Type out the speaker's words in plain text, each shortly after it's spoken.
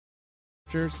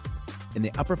temperatures in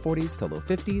the upper 40s to low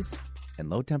 50s, and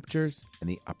low temperatures in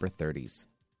the upper 30s.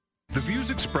 The views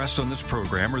expressed on this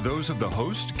program are those of the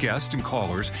host, guest, and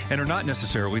callers and are not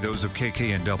necessarily those of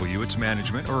KKNW, its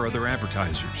management, or other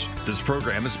advertisers. This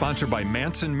program is sponsored by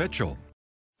Manson Mitchell.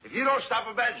 If you don't stop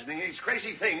imagining these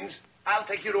crazy things, I'll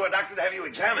take you to a doctor to have you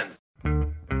examined.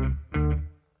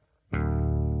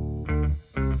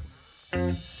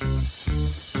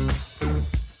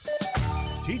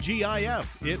 TGIF,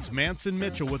 it's Manson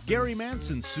Mitchell with Gary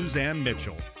Manson, Suzanne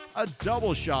Mitchell. A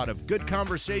double shot of good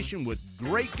conversation with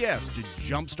great guests to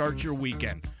jumpstart your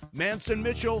weekend. Manson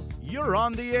Mitchell, you're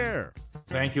on the air.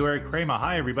 Thank you, Eric Kramer.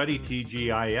 Hi, everybody.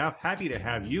 TGIF. Happy to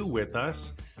have you with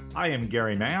us. I am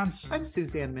Gary Mance. I'm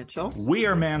Suzanne Mitchell. We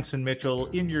are Manson Mitchell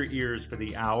in your ears for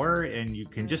the hour, and you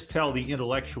can just tell the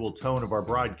intellectual tone of our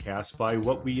broadcast by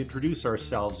what we introduce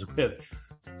ourselves with.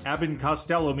 Abbott and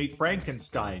Costello meet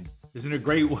Frankenstein. Isn't it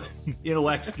great when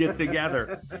intellects get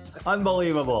together?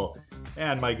 Unbelievable.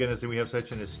 And my goodness, and we have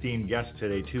such an esteemed guest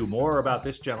today, too. More about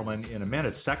this gentleman in a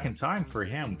minute. Second time for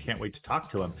him. Can't wait to talk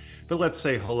to him. But let's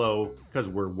say hello, because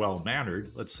we're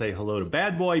well-mannered. Let's say hello to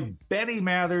bad boy Benny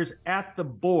Mathers at the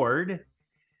board.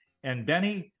 And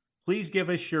Benny, please give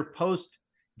us your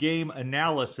post-game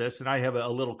analysis. And I have a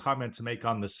little comment to make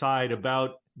on the side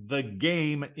about the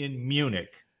game in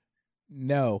Munich.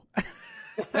 No.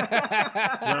 What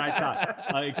I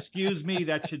thought. Excuse me,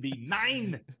 that should be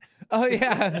 9. Oh,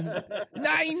 yeah.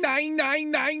 9.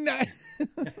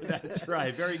 That's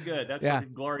right. Very good. That's Yeah.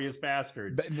 Glorious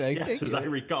Bastards. Thank As you. I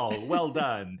recall. Well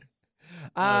done.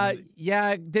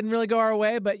 Yeah, didn't really go our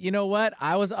way, but you know what?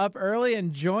 I was up early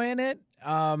enjoying it.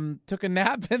 Took a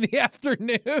nap in the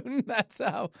afternoon. That's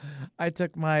how I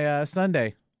took my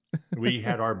Sunday. We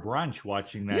had our brunch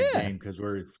watching that game because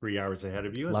we're 3 hours ahead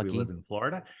of you as Lucky. we live in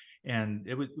Florida. And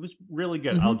it was really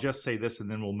good. Mm-hmm. I'll just say this and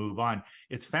then we'll move on.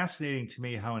 It's fascinating to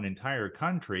me how an entire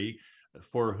country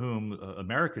for whom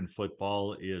American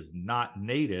football is not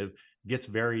native gets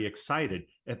very excited.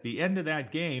 At the end of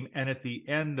that game and at the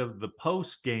end of the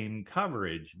post-game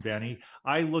coverage, Benny,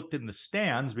 I looked in the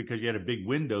stands because you had a big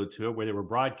window to it where they were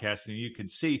broadcasting. You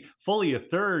could see fully a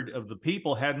third of the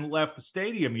people hadn't left the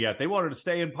stadium yet. They wanted to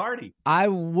stay and party. I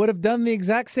would have done the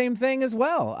exact same thing as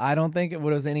well. I don't think it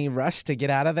was any rush to get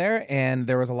out of there, and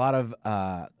there was a lot of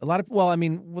well, I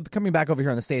mean, with coming back over here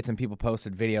in the States and people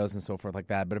posted videos and so forth like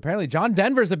that, but apparently John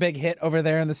Denver's a big hit over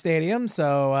there in the stadium,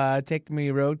 so Take Me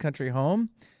Road Country Home.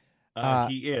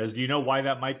 He is. Do you know why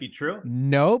that might be true?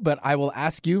 No, but I will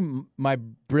ask you, my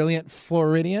brilliant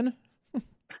Floridian.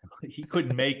 He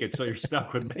couldn't make it, so you're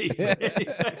stuck with me.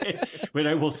 But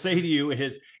I will say to you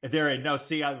is there. Now,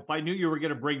 see, if I knew you were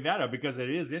going to bring that up because it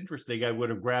is interesting, I would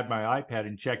have grabbed my iPad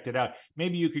and checked it out.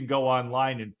 Maybe you can go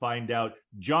online and find out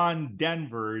John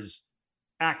Denver's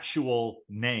actual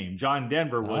name. John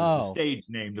Denver was the stage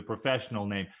name, the professional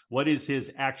name. What is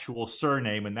his actual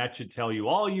surname? And that should tell you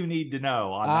all you need to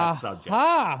know on that subject.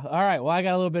 All right. Well, I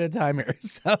got a little bit of time here.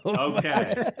 So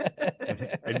okay.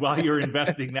 And while you're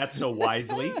investing that so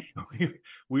wisely,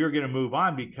 we are going to move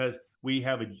on because we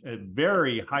have a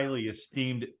very highly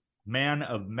esteemed man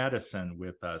of medicine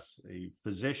with us, a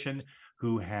physician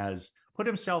who has put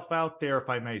himself out there, if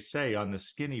I may say, on the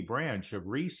skinny branch of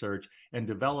research and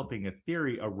developing a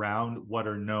theory around what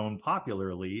are known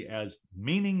popularly as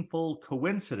meaningful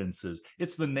coincidences.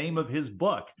 It's the name of his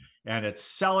book, and it's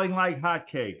selling like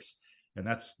hotcakes. And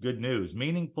that's good news.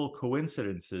 Meaningful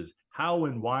coincidences, how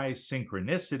and why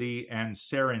synchronicity and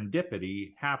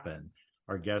serendipity happen.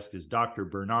 Our guest is Dr.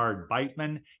 Bernard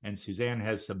Beitman, and Suzanne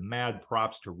has some mad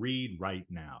props to read right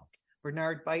now.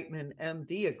 Bernard Beitman,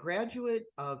 MD, a graduate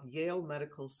of Yale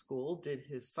Medical School, did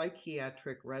his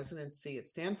psychiatric residency at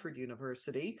Stanford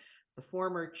University, the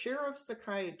former chair of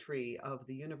psychiatry of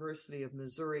the University of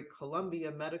Missouri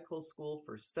Columbia Medical School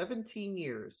for 17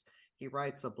 years. He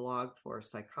writes a blog for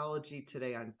Psychology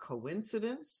Today on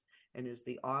coincidence and is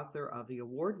the author of the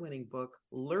award-winning book,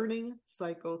 Learning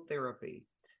Psychotherapy.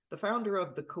 The founder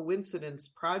of the Coincidence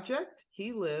Project.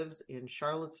 He lives in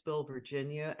Charlottesville,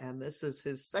 Virginia, and this is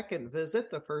his second visit.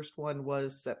 The first one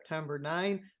was September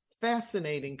 9.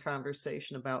 Fascinating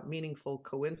conversation about meaningful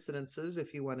coincidences,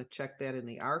 if you want to check that in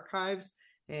the archives.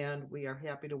 And we are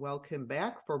happy to welcome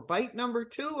back for bite number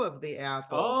 2 of the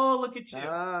apple. Oh, look at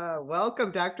you.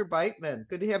 Welcome, Dr. Beitman.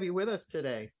 Good to have you with us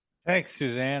today. Thanks,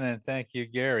 Suzanne, and thank you,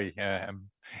 Gary,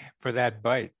 for that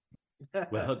bite.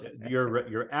 Well,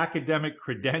 your academic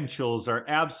credentials are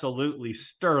absolutely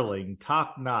sterling,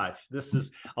 top notch. This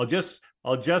is I'll just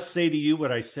say to you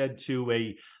what I said to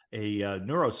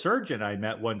neurosurgeon I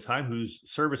met one time whose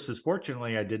services,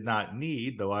 fortunately, I did not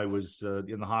need, though I was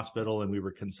in the hospital and we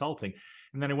were consulting.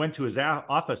 And then I went to his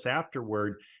office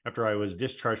afterward, after I was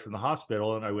discharged from the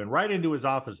hospital, and I went right into his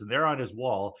office, and there on his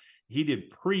wall, he did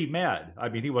pre-med. I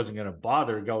mean, he wasn't going to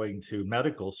bother going to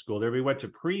medical school there. We went to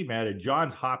pre-med at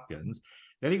Johns Hopkins.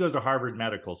 Then he goes to Harvard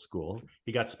Medical School.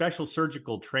 He got special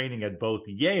surgical training at both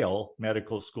Yale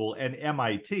Medical School and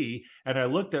MIT. And I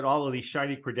looked at all of these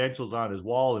shiny credentials on his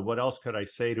wall, and what else could I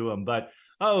say to him but,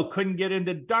 oh, couldn't get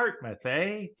into Dartmouth,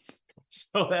 eh?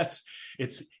 So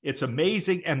it's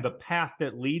amazing. And the path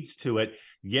that leads to it,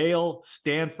 Yale,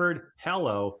 Stanford,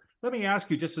 hello. Let me ask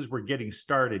you, just as we're getting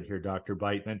started here, Dr.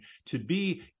 Beitman, to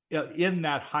be in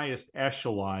that highest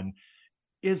echelon,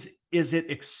 is it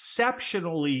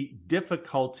exceptionally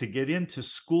difficult to get into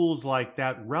schools like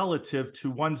that relative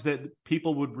to ones that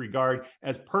people would regard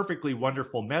as perfectly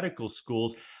wonderful medical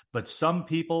schools, but some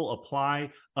people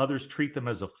apply, others treat them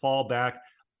as a fallback,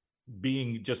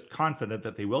 being just confident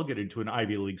that they will get into an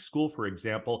Ivy League school, for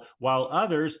example, while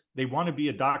others, they want to be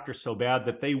a doctor so bad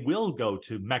that they will go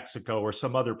to Mexico or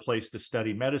some other place to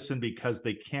study medicine because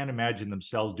they can't imagine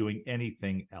themselves doing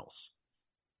anything else?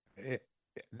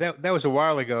 That was a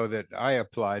while ago that I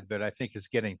applied, but I think it's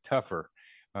getting tougher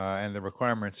and the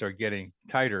requirements are getting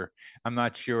tighter. I'm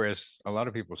not sure, as a lot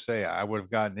of people say, I would have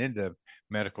gotten into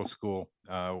medical school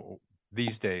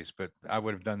these days, but I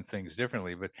would have done things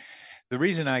differently. But the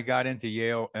reason I got into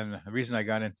Yale and the reason I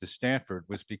got into Stanford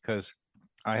was because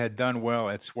I had done well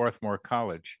at Swarthmore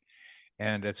College.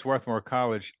 And at Swarthmore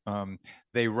College,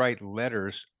 they write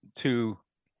letters to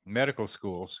medical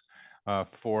schools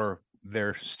for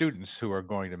their students who are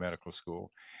going to medical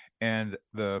school. And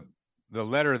the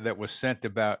letter that was sent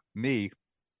about me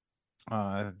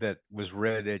that was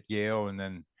read at Yale and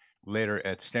then later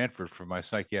at Stanford for my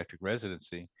psychiatric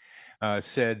residency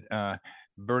said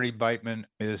Bernie Beitman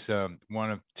is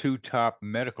one of two top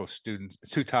pre-medical students.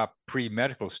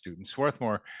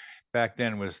 Swarthmore back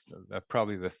then was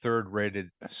probably the third rated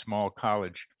small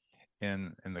college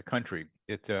in the country.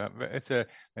 It's a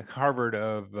Harvard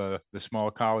of the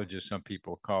small colleges, some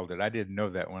people called it. I didn't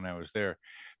know that when I was there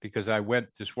because I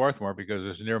went to Swarthmore because it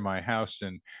was near my house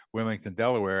in Wilmington,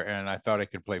 Delaware, and I thought I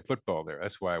could play football there.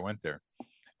 That's why I went there,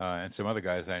 and some other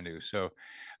guys I knew. So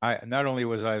I not only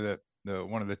was I the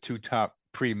one of the two top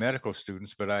pre-medical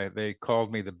students, but they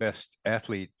called me the best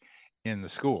athlete in the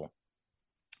school.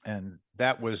 And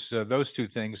that was those two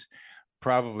things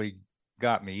probably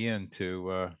got me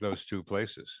into those two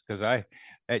places, because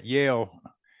at Yale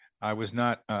I was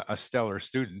not a stellar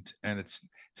student, and at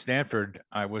Stanford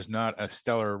I was not a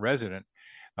stellar resident.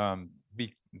 And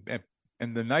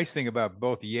the nice thing about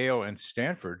both Yale and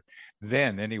Stanford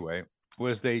then anyway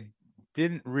was they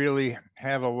didn't really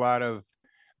have a lot of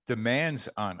demands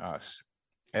on us.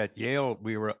 At Yale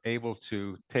we were able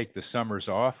to take the summers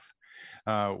off,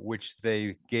 which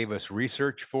they gave us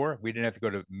research for. We didn't have to go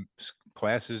to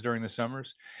classes during the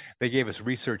summers. They gave us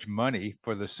research money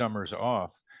for the summers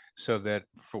off, so that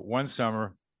for one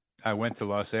summer I went to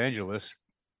Los Angeles,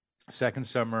 second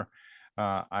summer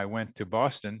I went to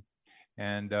Boston,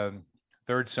 and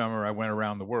third summer I went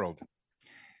around the world.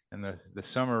 And the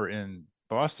summer in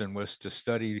Boston was to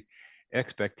study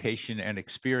expectation and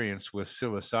experience with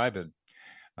psilocybin.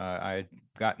 I had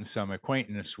gotten some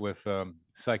acquaintance with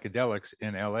psychedelics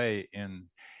in LA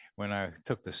when I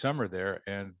took the summer there,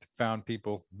 and found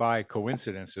people by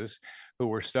coincidences who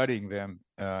were studying them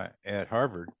at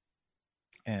Harvard.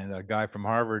 And a guy from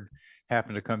Harvard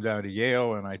happened to come down to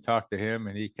Yale, and I talked to him,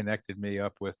 and he connected me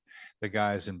up with the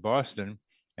guys in Boston.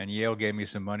 And Yale gave me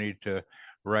some money to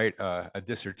write a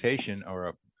dissertation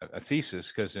or a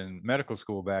thesis, because in medical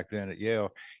school back then at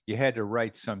Yale, you had to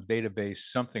write some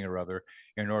database, something or other,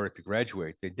 in order to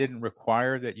graduate. They didn't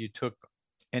require that you took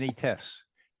any tests.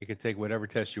 You could take whatever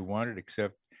tests you wanted,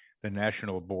 except the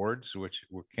national boards, which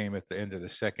came at the end of the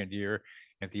second year,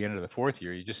 at the end of the fourth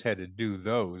year. You just had to do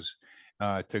those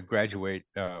to graduate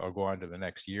or go on to the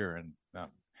next year. And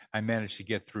I managed to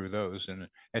get through those. And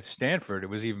at Stanford, it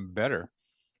was even better.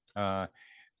 In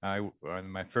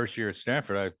my first year at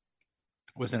Stanford, I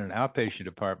was in an outpatient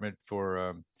department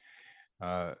for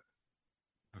the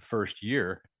first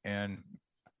year. And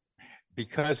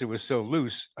because it was so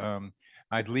loose,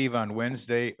 I'd leave on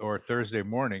Wednesday or Thursday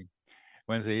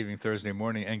evening, Thursday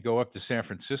morning, and go up to San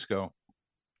Francisco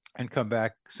and come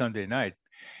back Sunday night.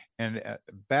 And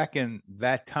back in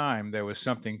that time, there was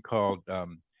something called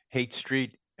Haight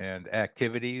Street, and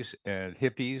activities and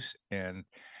hippies and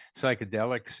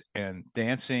psychedelics and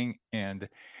dancing and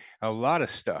a lot of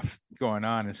stuff going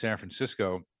on in San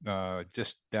Francisco,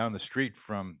 just down the street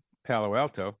from Palo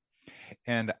Alto.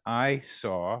 And I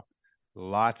saw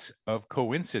lots of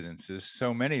coincidences,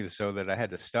 so many so that I had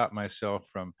to stop myself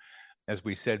from, as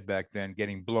we said back then,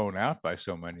 getting blown out by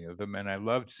so many of them. And I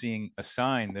loved seeing a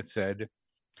sign that said,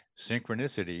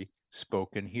 synchronicity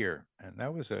spoken here. And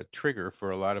that was a trigger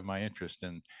for a lot of my interest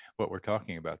in what we're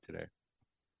talking about today.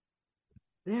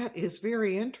 That is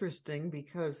very interesting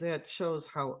because that shows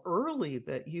how early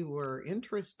that you were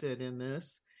interested in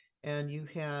this, and you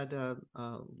had a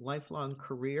lifelong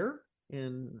career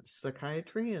in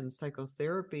psychiatry and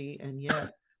psychotherapy, and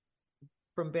yet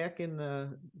from back in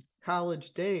the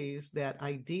college days, that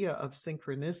idea of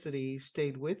synchronicity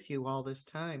stayed with you all this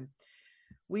time.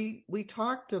 We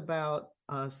talked about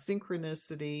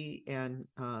synchronicity and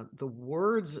the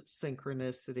words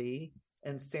synchronicity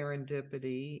and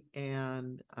serendipity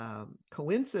and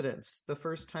coincidence the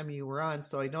first time you were on.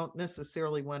 So I don't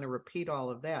necessarily want to repeat all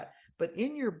of that. But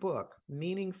in your book,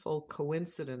 Meaningful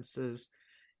Coincidences,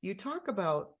 you talk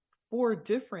about 4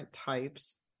 different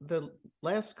types. The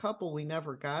last couple we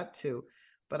never got to,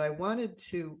 but I wanted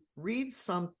to read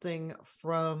something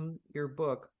from your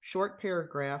book, short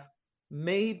paragraph,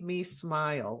 made me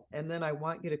smile. And then I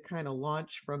want you to kind of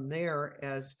launch from there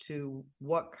as to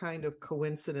what kind of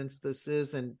coincidence this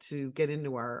is and to get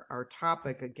into our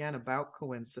topic again about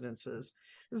coincidences.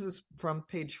 This is from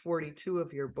page 42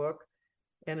 of your book,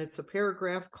 and it's a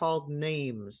paragraph called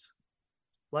Names.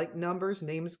 Like numbers,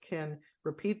 names can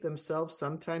repeat themselves,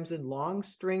 sometimes in long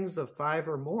strings of 5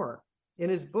 or more. In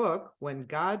his book, When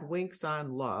God Winks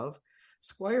on Love,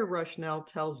 Squire Rushnell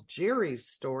tells Jerry's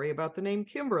story about the name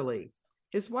Kimberly.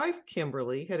 His wife,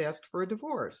 Kimberly, had asked for a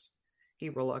divorce. He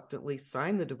reluctantly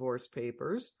signed the divorce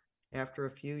papers. After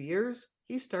a few years,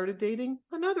 he started dating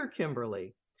another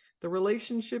Kimberly. The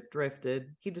relationship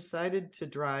drifted. He decided to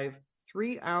drive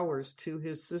 3 hours to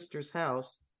his sister's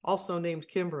house, also named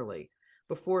Kimberly.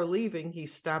 Before leaving, he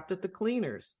stopped at the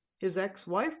cleaners. His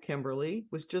ex-wife, Kimberly,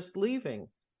 was just leaving.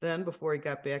 Then, before he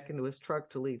got back into his truck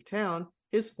to leave town,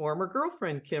 his former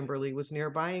girlfriend, Kimberly, was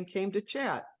nearby and came to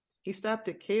chat. He stopped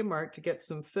at Kmart to get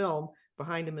some film.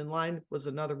 Behind him in line was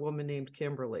another woman named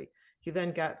Kimberly. He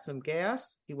then got some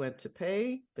gas. He went to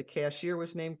pay. The cashier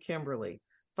was named Kimberly.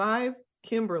 5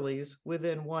 Kimberlys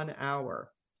within 1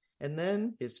 hour. And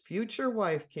then his future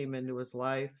wife came into his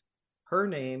life. Her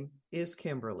name is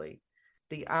Kimberly.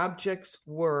 The objects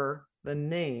were the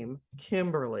name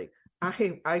Kimberly.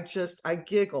 I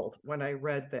giggled when I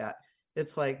read that.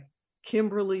 It's like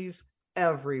Kimberly's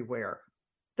everywhere.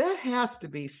 That has to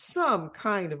be some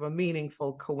kind of a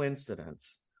meaningful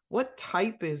coincidence. What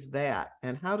type is that,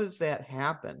 and how does that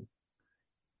happen?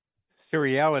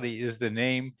 Seriality is the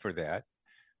name for that.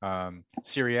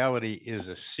 Seriality is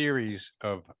a series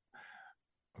of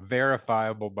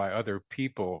verifiable by other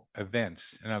people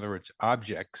events, in other words,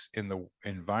 objects in the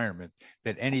environment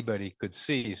that anybody could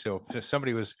see. So if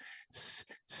somebody was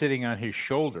sitting on his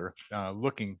shoulder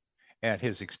looking at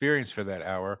his experience for that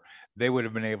hour, they would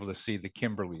have been able to see the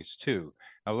Kimberlys too.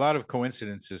 A lot of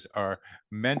coincidences are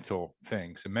mental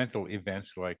things, mental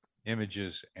events like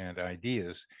images and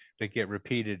ideas that get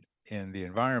repeated in the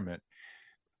environment.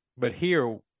 But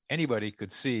here, anybody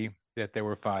could see that there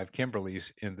were 5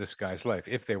 Kimberlys in this guy's life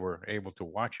if they were able to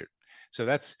watch it. So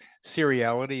that's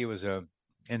seriality. It was a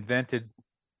invented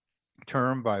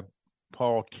term by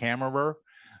Paul Kammerer,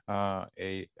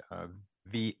 a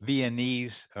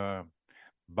Viennese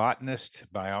botanist,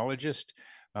 biologist,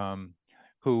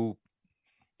 who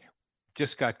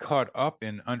just got caught up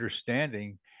in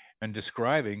understanding and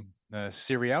describing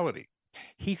seriality.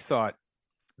 He thought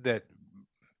that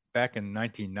back in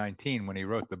 1919, when he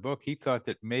wrote the book, he thought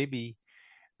that maybe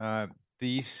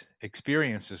these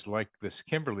experiences like this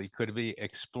Kimberly could be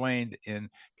explained in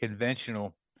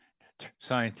conventional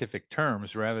scientific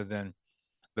terms rather than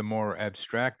the more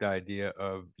abstract idea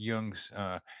of Jung's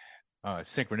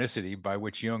synchronicity, by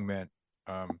which Jung meant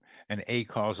an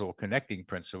acausal connecting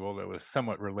principle that was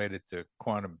somewhat related to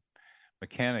quantum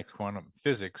mechanics, quantum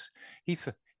physics. He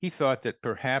thought that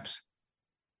perhaps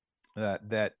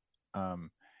that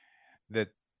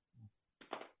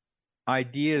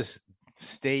ideas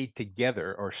stayed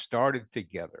together or started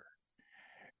together,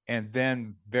 and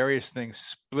then various things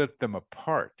split them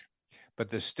apart. But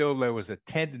there was a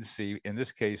tendency, in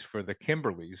this case, for the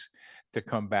Kimberlys to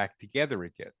come back together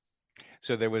again.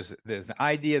 So there's an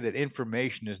idea that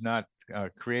information is not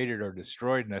created or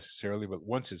destroyed necessarily, but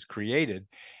once it's created,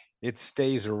 it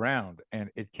stays around and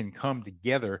it can come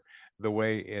together the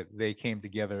way they came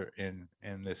together in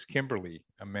this Kimberly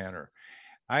manner.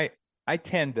 I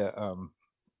tend to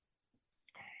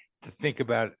think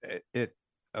about it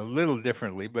a little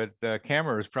differently, but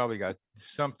Kammerer has probably got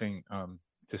something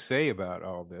to say about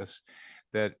all this.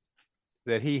 That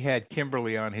that he had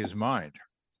Kimberly on his mind.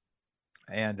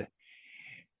 And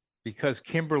because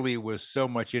Kimberly was so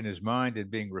much in his mind and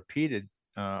being repeated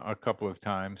a couple of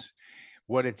times,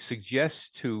 what it suggests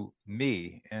to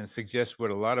me, and suggests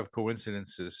what a lot of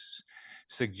coincidences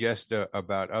suggest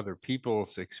about other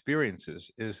people's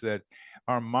experiences, is that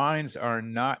our minds are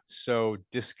not so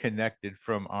disconnected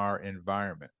from our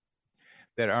environment,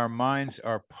 that our minds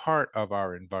are part of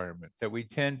our environment, that we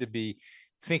tend to be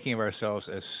thinking of ourselves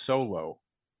as solo,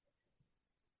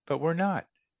 but we're not.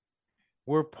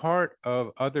 We're part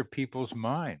of other people's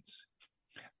minds.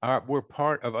 We're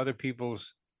part of other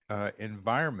people's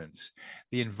environments.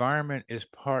 The environment is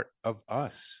part of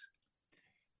us.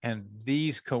 And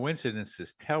these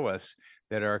coincidences tell us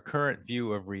that our current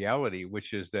view of reality,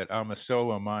 which is that I'm a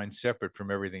solo mind separate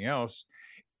from everything else,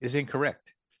 is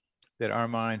incorrect. That our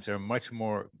minds are much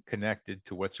more connected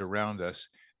to what's around us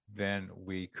than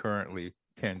we currently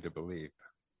tend to believe.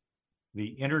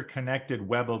 The interconnected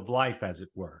web of life, as it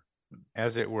were.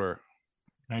 As it were.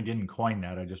 And I didn't coin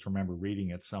that. I just remember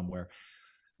reading it somewhere.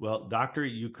 Well, Doctor,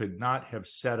 you could not have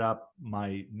set up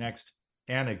my next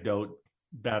anecdote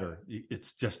better.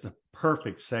 It's just a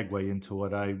perfect segue into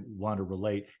what I want to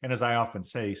relate. And as I often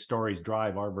say, stories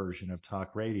drive our version of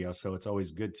talk radio. So it's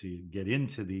always good to get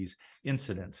into these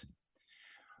incidents.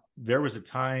 There was a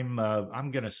time,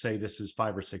 I'm going to say this is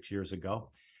 5 or 6 years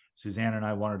ago, Suzanne and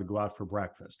I wanted to go out for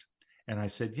breakfast. And I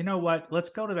said, you know what, let's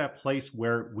go to that place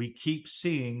where we keep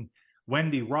seeing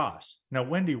Wendy Ross. Now,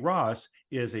 Wendy Ross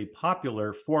is a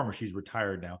popular former, she's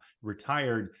retired now,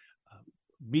 retired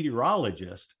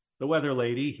meteorologist, the weather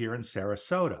lady here in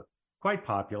Sarasota, quite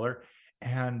popular.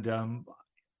 And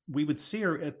we would see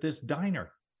her at this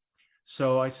diner.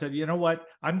 So I said, you know what,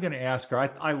 I'm going to ask her.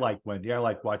 I like Wendy. I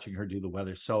like watching her do the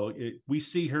weather. So we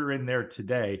see her in there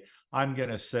today. I'm going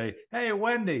to say, hey,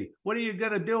 Wendy, what are you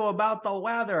going to do about the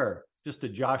weather? Just to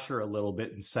josh her a little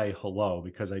bit and say hello,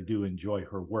 because I do enjoy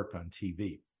her work on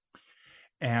TV.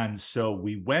 And so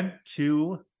we went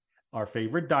to our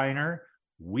favorite diner.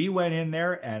 We went in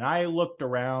there and I looked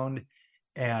around,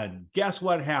 and guess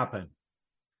what happened?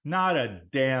 Not a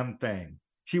damn thing.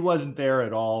 She wasn't there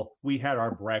at all. We had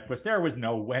our breakfast. There was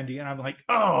no Wendy. And I'm like,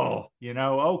 oh,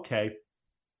 okay,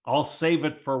 I'll save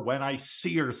it for when I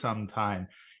see her sometime.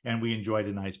 And we enjoyed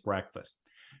a nice breakfast.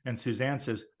 And Suzanne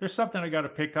says, there's something I got to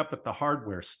pick up at the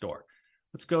hardware store.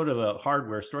 Let's go to the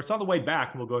hardware store. It's on the way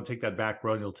back, and we'll go and take that back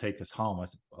road and it'll take us home. I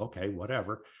said, okay,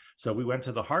 whatever. So we went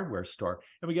to the hardware store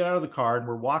and we get out of the car and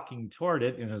we're walking toward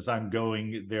it. And as I'm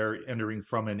going there, entering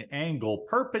from an angle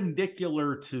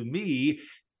perpendicular to me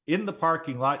in the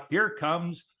parking lot, here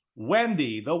comes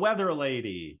Wendy, the weather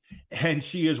lady. And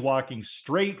she is walking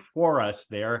straight for us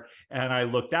there. And I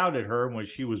looked out at her, and when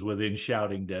she was within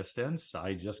shouting distance,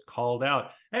 I just called out,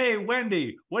 hey,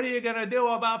 Wendy, what are you going to do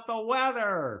about the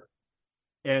weather?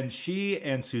 And she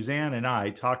and Suzanne and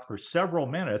I talked for several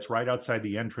minutes right outside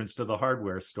the entrance to the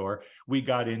hardware store. We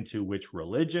got into which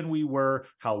religion we were,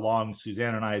 how long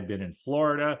Suzanne and I had been in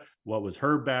Florida, what was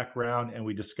her background, and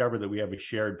we discovered that we have a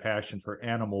shared passion for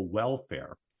animal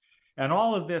welfare. And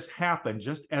all of this happened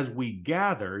just as we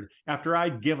gathered. After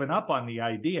I'd given up on the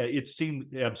idea, it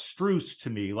seemed abstruse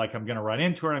to me, like I'm going to run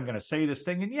into her, I'm going to say this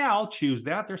thing, and yeah, I'll choose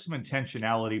that. There's some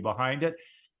intentionality behind it.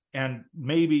 And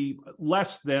maybe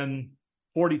less than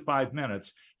 45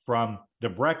 minutes from the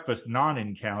breakfast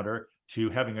non-encounter to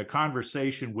having a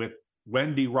conversation with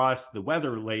Wendy Ross, the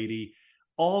weather lady,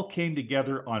 all came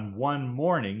together on one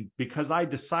morning because I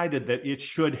decided that it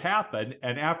should happen.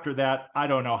 And after that, I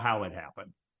don't know how it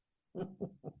happened.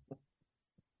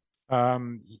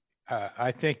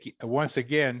 I think once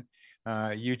again,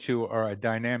 you two are a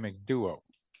dynamic duo,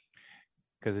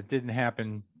 because it didn't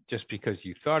happen just because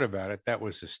you thought about it. That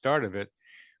was the start of it.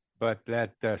 But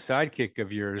that sidekick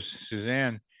of yours,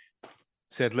 Suzanne,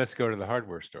 said, let's go to the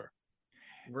hardware store.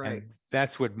 Right. And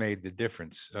that's what made the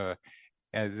difference.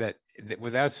 And that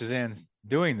without Suzanne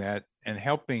doing that and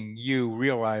helping you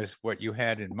realize what you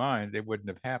had in mind, it wouldn't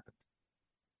have happened.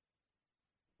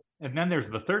 And then there's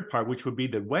the third part, which would be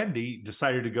that Wendy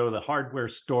decided to go to the hardware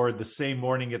store the same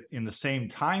morning in the same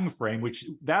time frame, which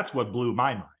that's what blew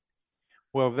my mind.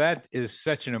 Well, that is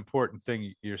such an important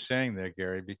thing you're saying there,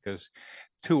 Gary, because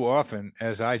too often,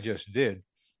 as I just did,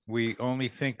 we only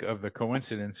think of the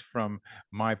coincidence from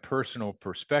my personal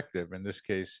perspective, in this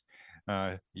case,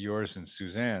 yours and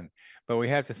Suzanne. But we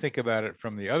have to think about it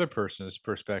from the other person's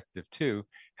perspective too.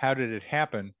 How did it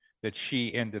happen that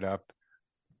she ended up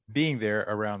being there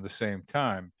around the same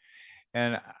time?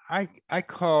 And I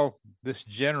call this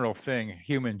general thing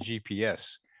human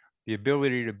GPS, the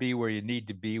ability to be where you need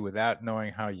to be without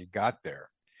knowing how you got there.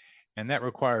 And that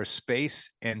requires space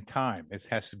and time. It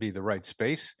has to be the right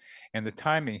space, and the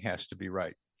timing has to be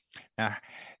right. Now,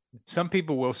 some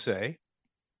people will say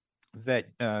that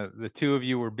the two of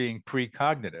you were being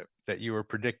precognitive, that you were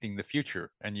predicting the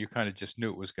future and you kind of just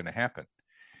knew it was going to happen.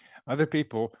 Other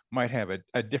people might have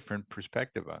a different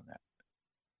perspective on that.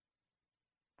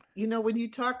 You know, when you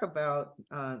talk about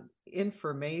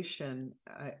information,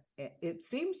 it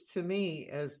seems to me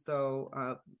as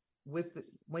though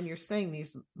when you're saying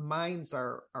these minds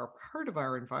are part of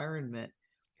our environment,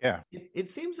 yeah, it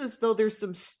seems as though there's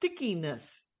some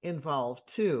stickiness involved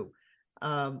too.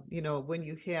 You know, when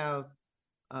you have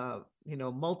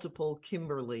multiple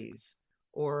Kimberlys,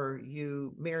 or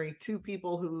you marry two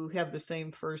people who have the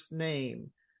same first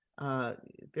name,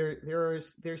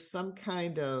 there's some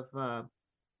kind of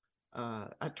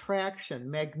attraction,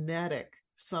 magnetic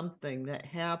something that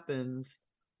happens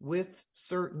with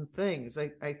certain things.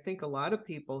 I think a lot of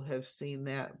people have seen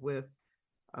that with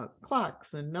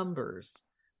clocks and numbers,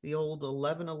 the old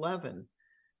 1111.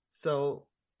 So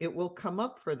it will come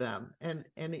up for them. And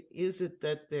is it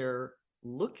that they're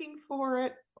looking for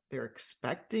it? They're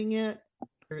expecting it?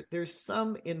 There's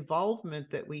some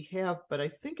involvement that we have, but I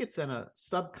think it's on a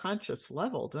subconscious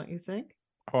level, don't you think?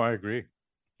 Oh, I agree.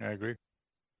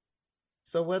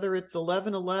 So whether it's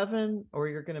 1111 or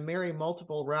you're going to marry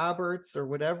multiple Roberts or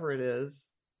whatever it is,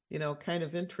 kind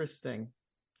of interesting.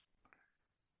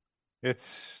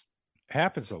 It's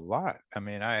happens a lot. I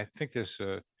mean, I think there's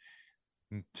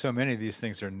so many of these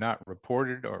things are not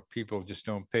reported, or people just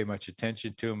don't pay much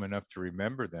attention to them enough to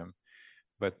remember them.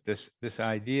 But this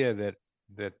idea that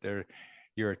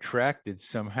you're attracted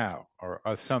somehow, or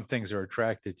some things are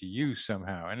attracted to you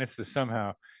somehow, and it's the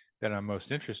somehow that I'm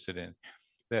most interested in.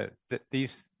 That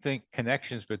these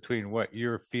connections between what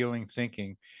you're feeling,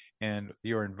 thinking, and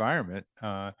your environment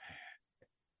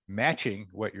matching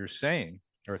what you're saying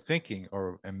or thinking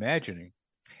or imagining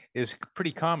is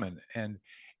pretty common, and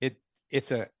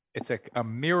it's a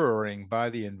mirroring by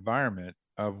the environment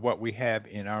of what we have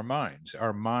in our minds.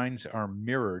 Our minds are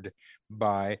mirrored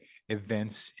by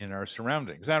events in our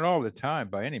surroundings, not all the time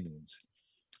by any means,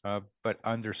 but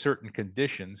under certain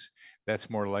conditions, that's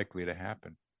more likely to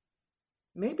happen.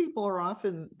 Maybe more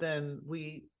often than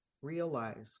we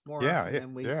realize,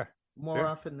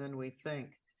 often than we think,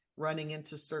 running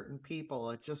into certain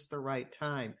people at just the right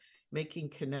time, making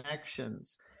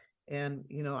connections. And,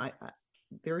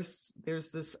 there's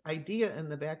this idea in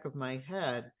the back of my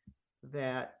head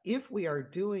that if we are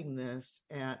doing this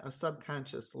at a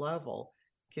subconscious level,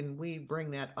 can we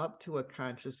bring that up to a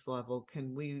conscious level?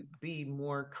 Can we be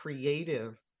more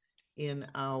creative in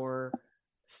our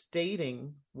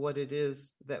stating what it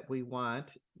is that we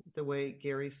want? The way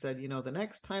Gary said, the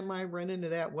next time I run into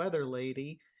that weather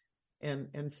lady.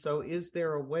 And so is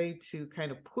there a way to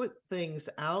kind of put things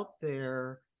out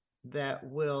there that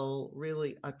will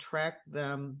really attract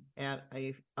them at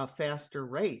a faster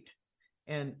rate?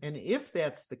 And if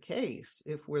that's the case,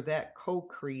 if we're that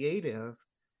co-creative,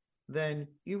 then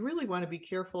you really want to be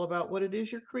careful about what it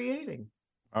is you're creating.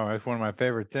 Oh, that's one of my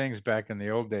favorite things back in the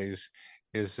old days,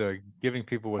 is giving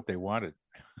people what they wanted.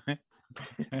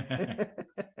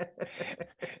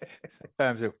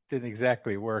 Sometimes it didn't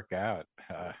exactly work out.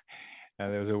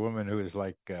 There was a woman who was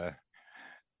like,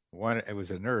 it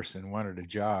was a nurse and wanted a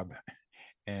job.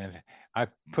 And I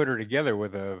put her together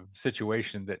with a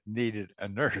situation that needed a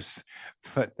nurse,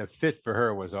 but the fit for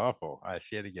her was awful.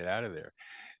 She had to get out of there.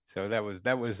 So that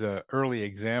was an early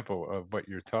example of what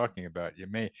you're talking about. You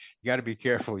got to be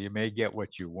careful. You may get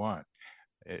what you want.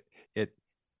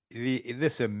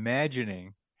 This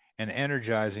imagining and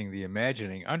energizing the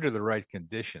imagining under the right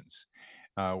conditions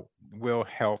will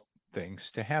help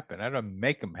things to happen. I don't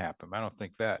make them happen. I don't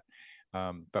think that.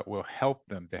 But will help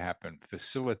them to happen,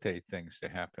 facilitate things to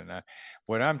happen.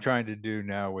 What I'm trying to do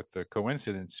now with the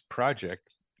Coincidence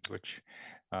Project, which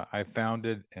I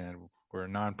founded, and we're a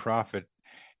nonprofit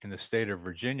in the state of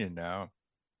Virginia now.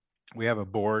 We have a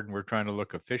board, and we're trying to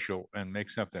look official and make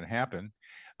something happen.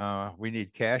 We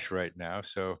need cash right now,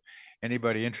 so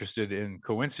anybody interested in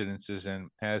coincidences and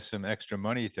has some extra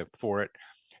money for it,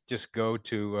 just go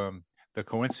to the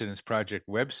Coincidence Project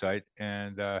website,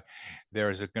 and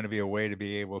there's going to be a way to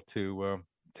be able to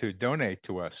donate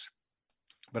to us.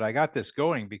 But I got this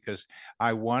going because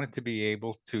I wanted to be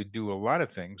able to do a lot of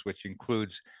things, which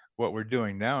includes what we're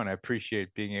doing now. And I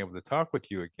appreciate being able to talk with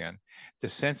you again, to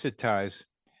sensitize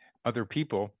other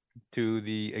people to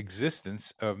the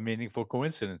existence of meaningful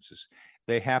coincidences.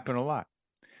 They happen a lot.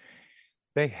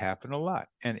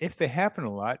 And if they happen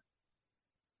a lot,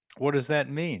 what does that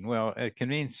mean? Well, it can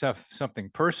mean something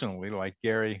personally, like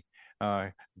Gary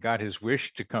got his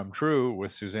wish to come true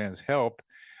with Suzanne's help.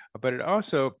 but it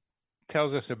also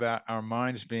tells us about our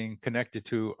minds being connected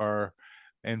to our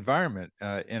environment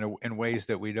in ways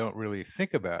that we don't really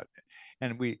think about.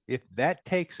 And if that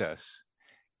takes us,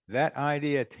 that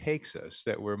idea takes us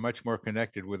that we're much more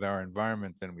connected with our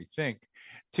environment than we think,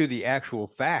 to the actual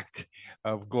fact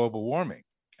of global warming.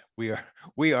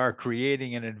 We are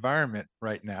creating an environment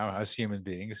right now as human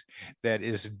beings that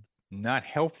is not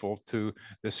helpful to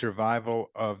the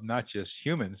survival of not just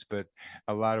humans, but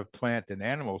a lot of plant and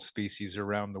animal species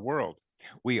around the world.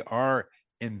 We are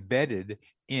embedded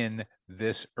in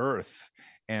this earth,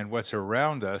 and what's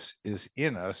around us is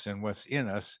in us, and what's in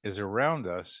us is around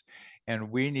us.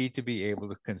 And we need to be able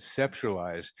to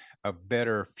conceptualize a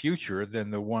better future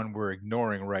than the one we're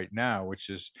ignoring right now, which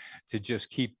is to just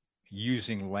keep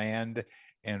using land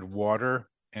and water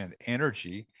and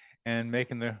energy and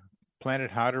making the planet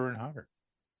hotter and hotter.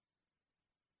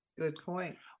 Good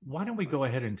point. Why don't we go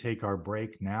ahead and take our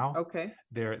break now? Okay.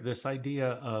 This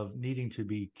idea of needing to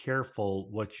be careful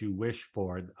what you wish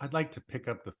for, I'd like to pick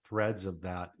up the threads of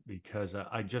that, because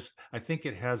I think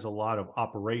it has a lot of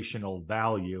operational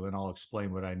value, and I'll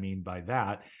explain what I mean by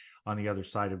that on the other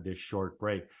side of this short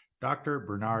break. Dr.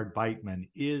 Bernard Beitman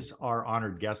is our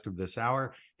honored guest of this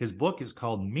hour. His book is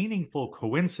called Meaningful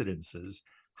Coincidences: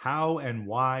 How and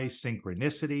Why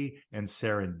Synchronicity and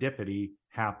Serendipity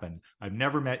Happen. I've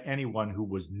never met anyone who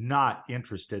was not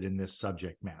interested in this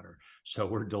subject matter. So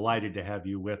we're delighted to have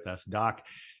you with us. Doc,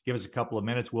 give us a couple of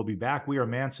minutes. We'll be back. We are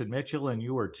Mance and Mitchell, and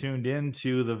you are tuned in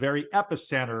to the very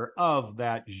epicenter of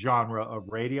that genre of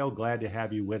radio. Glad to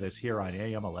have you with us here on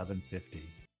AM 1150.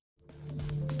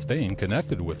 Staying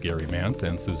connected with Gary Mance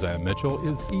and Suzanne Mitchell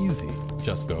is easy.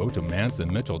 Just go to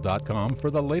manceandmitchell.com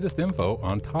for the latest info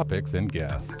on topics and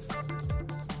guests.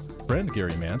 Friend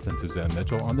Gary Mance and Suzanne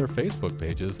Mitchell on their Facebook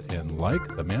pages, and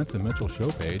like the Mance and Mitchell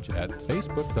show page at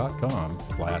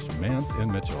facebook.com/Mance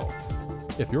and Mitchell.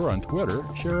 If you're on Twitter,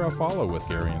 share a follow with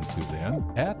Gary and Suzanne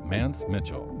at Mance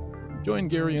Mitchell. Join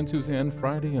Gary and Suzanne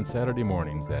Friday and Saturday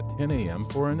mornings at 10 a.m.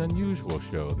 for an unusual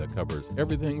show that covers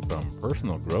everything from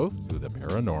personal growth to the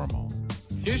paranormal.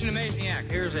 Here's an amazing act.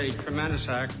 Here's a tremendous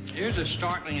act. Here's a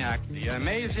startling act. The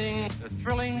amazing, the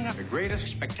thrilling, the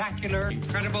greatest, spectacular,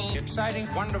 incredible, exciting,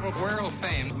 wonderful, world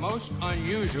fame, most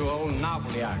unusual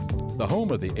novelty act. The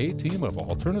home of the A-team of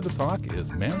Alternative Talk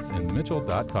is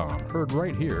manceandmitchell.com. Heard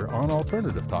right here on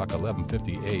Alternative Talk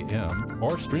 1150 AM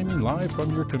or streaming live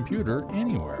from your computer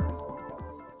anywhere.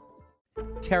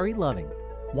 Terry Loving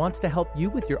wants to help you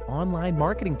with your online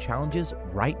marketing challenges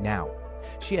right now.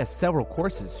 She has several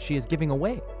courses she is giving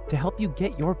away to help you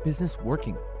get your business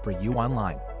working for you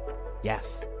online.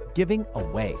 Yes, giving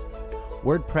away.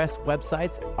 WordPress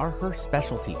websites are her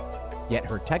specialty, yet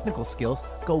her technical skills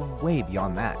go way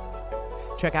beyond that.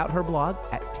 Check out her blog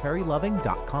at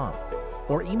terryloving.com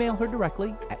or email her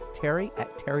directly at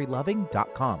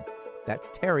terry@terryloving.com. That's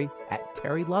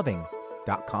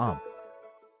terry@terryloving.com.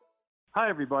 Hi,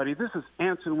 everybody. This is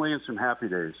Anson Williams from Happy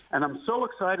Days, and I'm so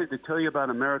excited to tell you about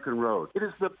American Road. It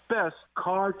is the best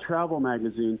car travel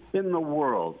magazine in the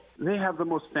world. They have the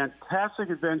most fantastic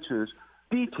adventures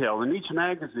detailed in each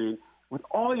magazine with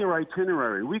all your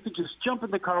itinerary. We could just jump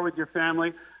in the car with your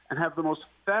family and have the most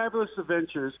fabulous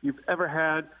adventures you've ever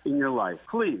had in your life.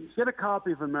 Please get a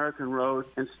copy of American Road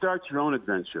and start your own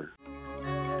adventure.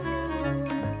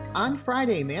 On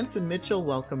Friday, Mance and Mitchell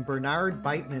welcome Bernard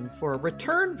Beitman for a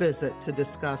return visit to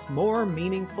discuss more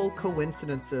meaningful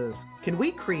coincidences. Can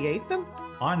we create them?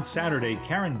 On Saturday,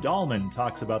 Karen Dahlman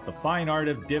talks about the fine art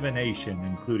of divination,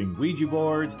 including Ouija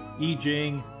boards, I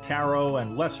Ching, tarot,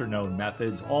 and lesser-known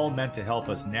methods, all meant to help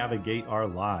us navigate our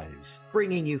lives.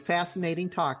 Bringing you fascinating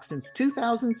talk since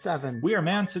 2007. We are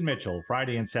Mance and Mitchell,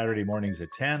 Friday and Saturday mornings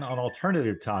at 10 on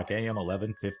Alternative Talk AM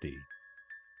 1150.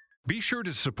 Be sure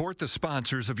to support the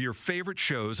sponsors of your favorite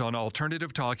shows on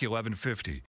Alternative Talk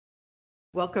 1150.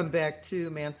 Welcome back to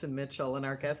Mance and Mitchell, and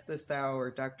our guest this hour,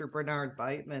 Dr. Bernard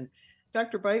Beitman.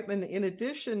 Dr. Beitman, in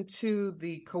addition to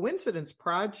the Coincidence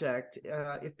Project,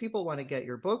 if people want to get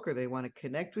your book or they want to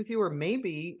connect with you or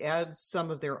maybe add some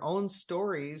of their own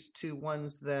stories to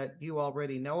ones that you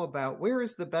already know about, where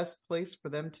is the best place for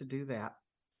them to do that?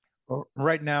 Well,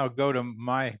 right now, go to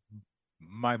my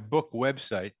book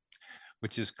website,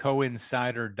 which is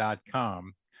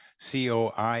coincider.com,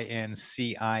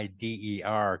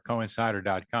 COINCIDER,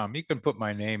 coincider.com. You can put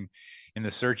my name in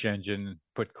the search engine,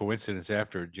 put coincidence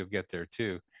after it, you'll get there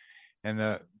too.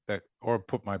 And or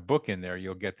put my book in there,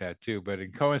 you'll get that too. But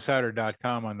in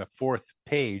coincider.com, on the fourth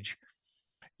page,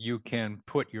 you can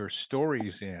put your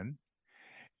stories in.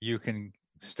 You can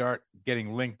start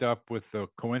getting linked up with the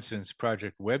Coincidence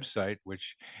Project website,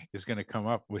 which is going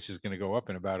to go up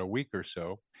in about a week or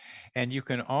so. And you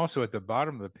can also, at the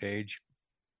bottom of the page,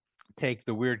 take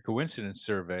the Weird Coincidence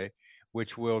Survey,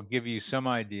 which will give you some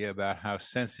idea about how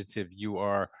sensitive you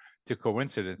are to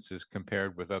coincidences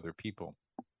compared with other people.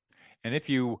 And if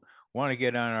you want to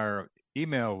get on our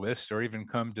email list or even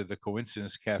come to the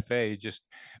Coincidence Cafe, just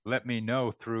let me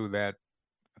know through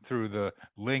the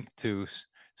link to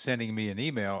sending me an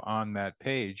email on that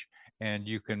page, and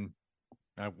you can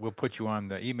we'll put you on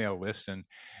the email list and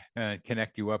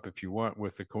connect you up if you want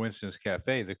with the Coincidence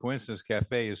Cafe. The Coincidence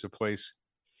Cafe is a place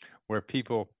where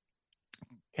people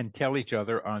can tell each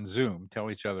other on Zoom,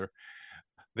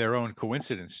 their own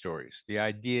coincidence stories. The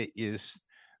idea is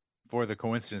for the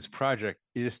Coincidence Project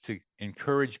is to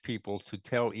encourage people to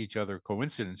tell each other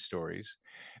coincidence stories,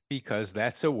 because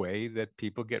that's a way that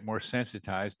people get more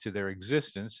sensitized to their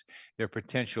existence, their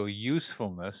potential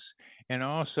usefulness, and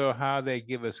also how they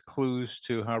give us clues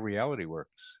to how reality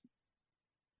works.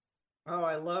 Oh,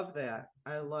 I love that.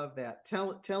 I love that.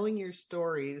 Telling your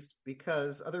stories,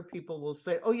 because other people will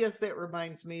say, oh, yes, that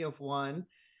reminds me of one.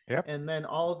 Yep. And then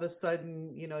all of a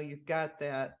sudden, you've got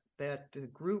that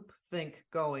group think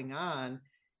going on.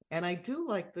 And I do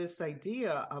like this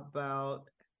idea about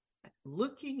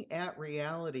looking at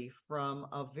reality from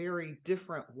a very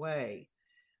different way,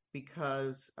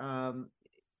 because,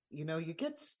 you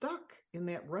get stuck in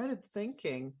that rutted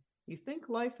thinking. You think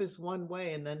life is one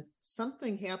way, and then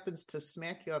something happens to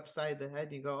smack you upside the head.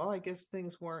 And you go, oh, I guess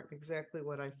things weren't exactly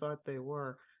what I thought they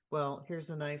were. Well, here's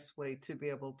a nice way to be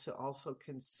able to also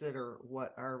consider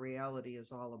what our reality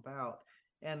is all about.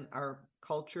 And our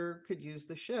culture could use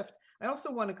the shift. I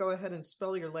also want to go ahead and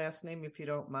spell your last name, if you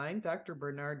don't mind. Dr.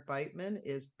 Bernard Beitman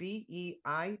is Beitman,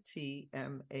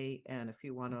 if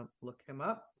you want to look him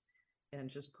up, and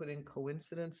just put in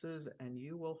coincidences and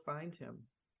you will find him.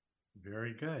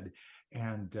 Very good.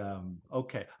 And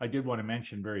okay, I did want to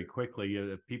mention very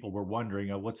quickly, people were wondering,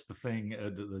 what's the thing,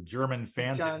 the German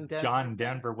fans, John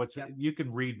Denver, you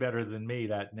can read better than me,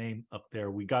 that name up there.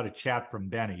 We got a chat from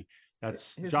Benny.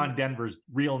 That's John Denver's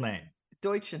real name.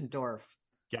 Deutschendorf.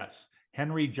 Yes.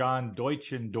 Henry John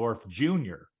Deutschendorf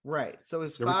Jr. Right. So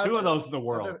there were two of those in the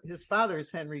world. His father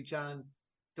is Henry John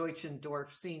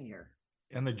Deutschendorf Sr.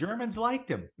 And the Germans liked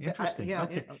him. Interesting.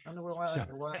 Okay. I know why.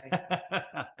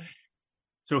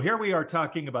 So here we are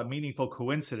talking about meaningful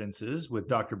coincidences with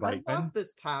Dr. Beitman. I love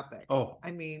this topic. Oh,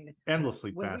 I mean,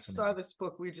 endlessly when fascinating. we saw this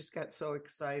book, we just got so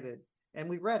excited, and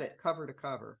we read it cover to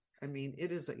cover. I mean,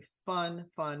 it is a fun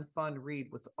read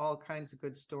with all kinds of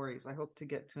good stories. I hope to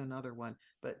get to another one,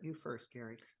 but you first,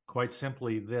 Gary. Quite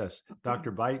simply this,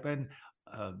 Dr. Beitman,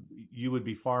 you would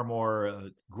be far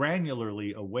more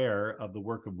granularly aware of the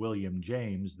work of William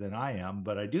James than I am,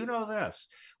 but I do know this.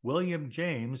 William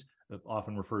James,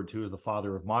 often referred to as the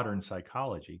father of modern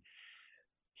psychology,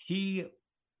 he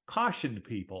cautioned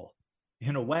people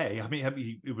in a way. I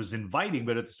mean, it was inviting,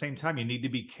 but at the same time, you need to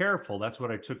be careful. That's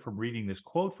what I took from reading this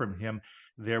quote from him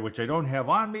there, which I don't have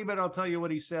on me, but I'll tell you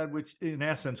what he said, which in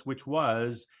essence, which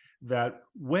was that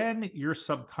when your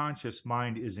subconscious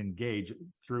mind is engaged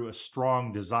through a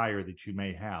strong desire that you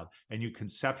may have, and you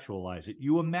conceptualize it,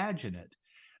 you imagine it,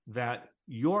 that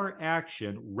your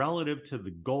action relative to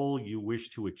the goal you wish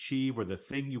to achieve or the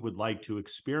thing you would like to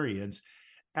experience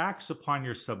acts upon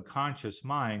your subconscious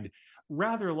mind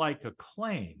rather like a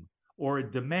claim or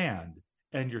a demand,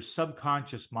 and your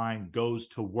subconscious mind goes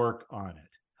to work on it.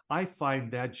 I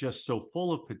find that just so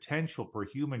full of potential for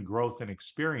human growth and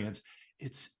experience.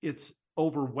 It's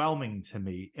overwhelming to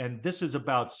me. And this is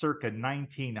about circa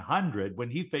 1900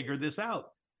 when he figured this out.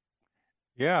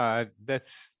 Yeah,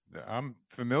 I'm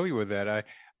familiar with that.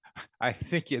 I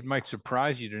think it might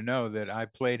surprise you to know that I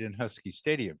played in Husky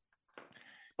Stadium.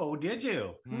 Oh, did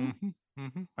you? Mm-hmm.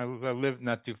 Mm-hmm. I lived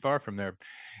not too far from there.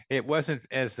 It wasn't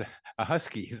as a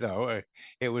Husky though.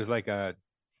 It was like a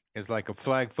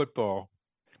flag football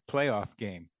playoff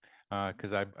game.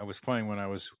 Because I was playing when I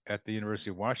was at the University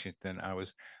of Washington.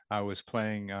 I was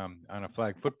playing on a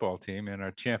flag football team, and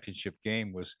our championship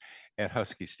game was at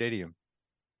Husky Stadium.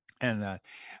 And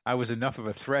I was enough of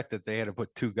a threat that they had to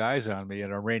put two guys on me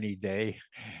on a rainy day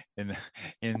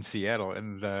in Seattle.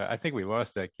 And I think we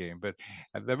lost that game. But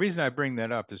the reason I bring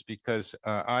that up is because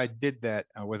I did that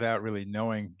without really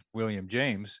knowing William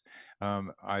James.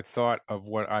 I thought of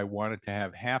what I wanted to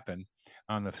have happen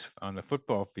on the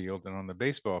football field and on the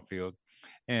baseball field,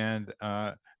 and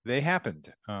they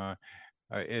happened.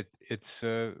 It's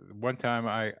one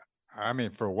time I mean,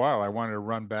 for a while I wanted to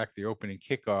run back the opening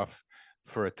kickoff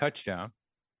for a touchdown,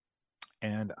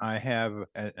 And I have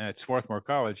at Swarthmore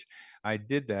College, I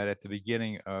did that at the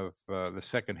beginning of the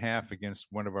second half against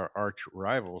one of our arch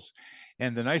rivals.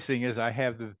 And the nice thing is, I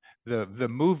have the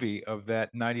movie of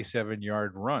that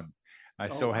 97-yard run. I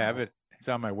still have it. It's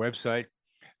on my website,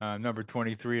 number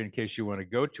 23. In case you want to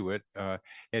go to it,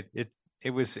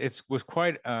 it was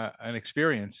quite an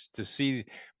experience to see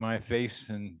my face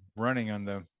and running in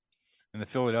the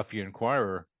Philadelphia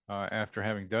Inquirer after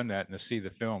having done that, and to see the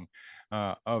film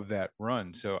of that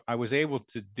run. So I was able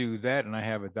to do that, and I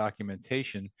have a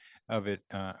documentation of it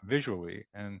visually.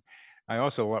 And I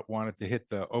also wanted to hit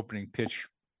the opening pitch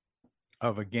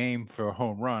of a game for a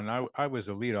home run. I was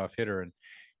a leadoff hitter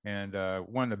and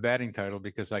won the batting title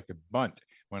because I could bunt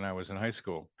when I was in high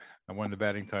school. I won the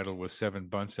batting title with 7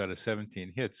 bunts out of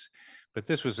 17 hits. But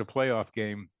this was a playoff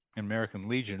game in American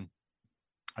Legion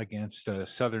against a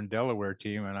Southern Delaware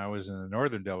team, and I was in the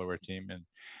Northern Delaware team in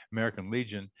American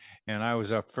Legion, and I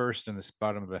was up first in the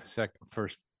bottom of the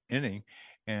first inning,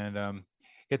 and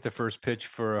hit the first pitch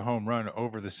for a home run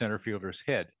over the center fielder's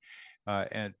head,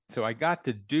 and so I got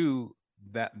to do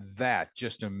that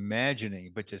just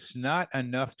imagining. But it's not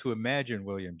enough to imagine,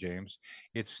 William James.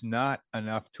 It's not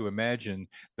enough to imagine.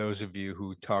 Those of you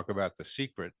who talk about The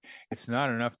Secret, it's not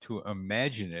enough to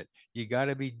imagine it. You got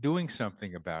to be doing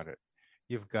something about it.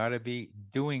 You've got to be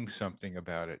doing something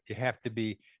about it. You have to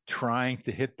be trying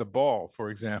to hit the ball, for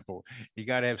example. You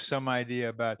got to have some idea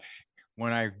about,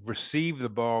 when I receive the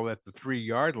ball at the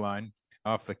 3-yard line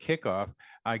off the kickoff,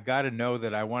 I got to know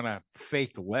that I want to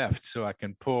fake left so I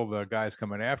can pull the guys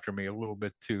coming after me a little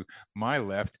bit to my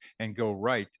left and go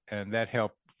right. And that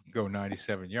helped go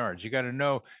 97 yards. You got to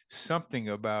know something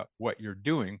about what you're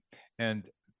doing, and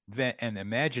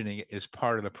imagining it is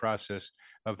part of the process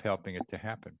of helping it to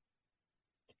happen.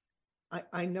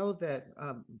 I know that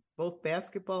both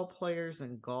basketball players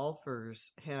and golfers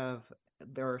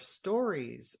there are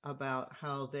stories about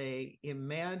how they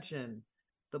imagine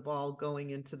the ball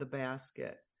going into the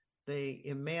basket. They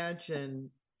imagine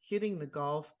hitting the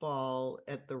golf ball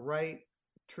at the right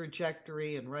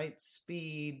trajectory and right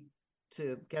speed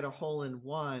to get a hole in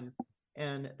one.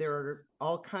 And there are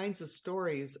all kinds of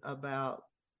stories about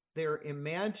their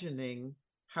imagining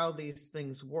how these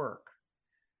things work.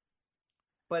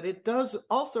 But it does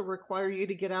also require you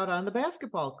to get out on the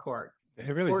basketball court.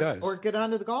 It really does. Or get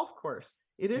onto the golf course.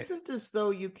 It isn't as though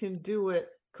you can do it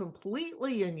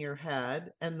completely in your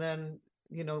head and then,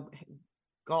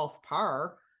 golf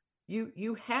par.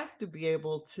 You have to be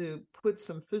able to put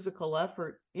some physical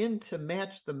effort in to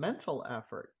match the mental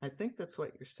effort. I think that's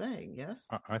what you're saying, yes?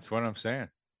 That's what I'm saying.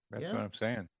 What I'm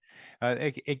saying.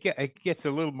 It gets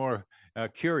a little more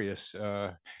curious.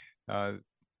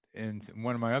 In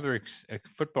one of my other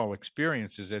football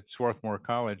experiences at Swarthmore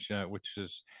College, which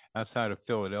is outside of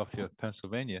Philadelphia,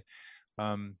 Pennsylvania,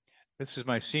 this is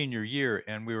my senior year,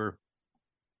 and we were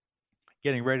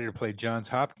getting ready to play Johns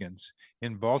Hopkins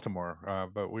in Baltimore,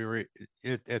 but we were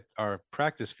at our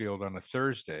practice field on a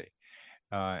Thursday,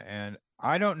 and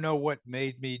I don't know what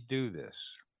made me do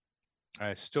this.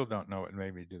 I still don't know what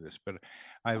made me do this, but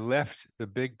I left the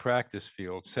big practice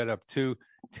field, set up 2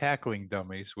 tackling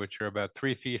dummies, which are about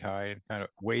 3 feet high and kind of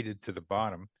weighted to the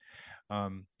bottom,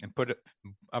 and put it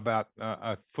about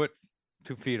a foot,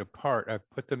 2 feet apart. I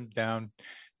put them down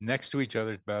next to each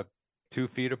other, about 2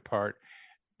 feet apart,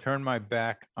 turned my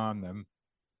back on them,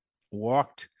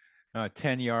 walked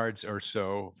 10 yards or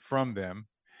so from them,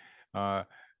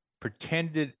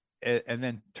 pretended, and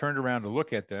then turned around to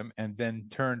look at them, and then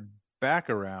turned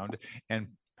back around and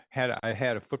I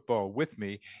had a football with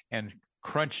me and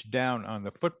crunched down on the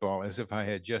football as if I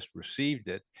had just received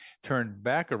it, turned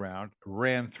back around,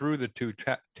 ran through the 2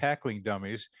 tackling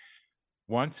dummies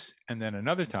once and then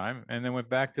another time, and then went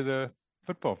back to the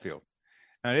football field.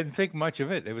 And I didn't think much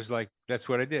of it. It was like, that's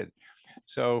what I did.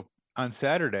 So on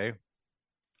Saturday,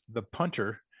 the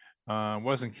punter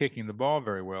wasn't kicking the ball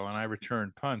very well, and I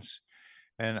returned punts.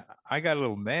 And I got a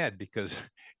little mad because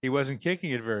he wasn't kicking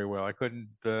it very well. I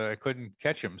couldn't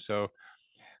catch him. So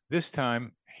this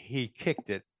time he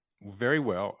kicked it very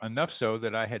well, enough so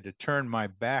that I had to turn my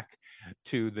back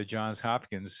to the Johns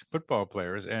Hopkins football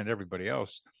players and everybody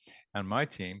else on my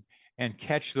team and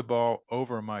catch the ball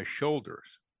over my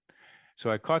shoulders.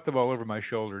 So I caught the ball over my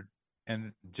shoulder,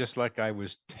 and just like I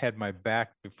had my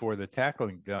back before the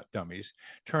tackling dummies,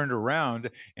 turned around,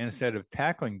 and instead of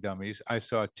tackling dummies, I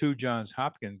saw 2 Johns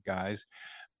Hopkins guys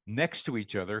next to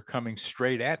each other coming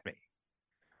straight at me.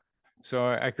 So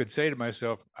I could say to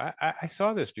myself, I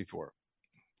saw this before.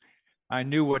 I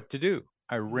knew what to do.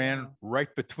 I ran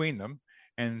right between them,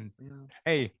 and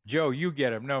hey, Joe, you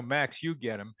get him. No, Max, you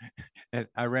get him. And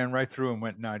I ran right through and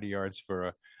went 90 yards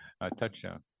for a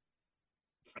touchdown.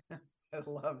 I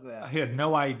love that. I had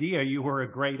no idea you were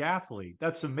a great athlete.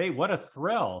 That's amazing. What a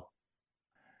thrill.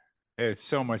 It's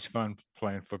so much fun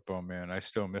playing football, man. I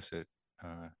still miss it.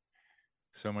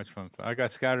 So much fun. I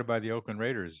got scouted by the Oakland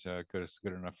Raiders.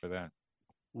 Good enough for that.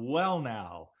 Well,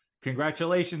 now,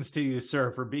 congratulations to you,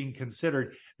 sir, for being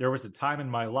considered. There was a time in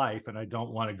my life, and I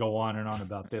don't want to go on and on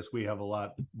about this. We have a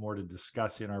lot more to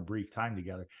discuss in our brief time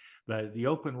together. But the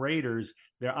Oakland Raiders,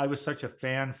 I was such a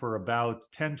fan for about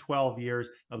 10, 12 years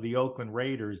of the Oakland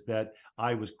Raiders that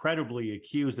I was credibly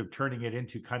accused of turning it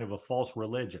into kind of a false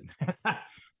religion.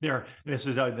 This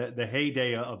is the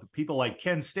heyday of people like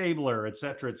Ken Stabler, et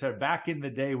cetera, back in the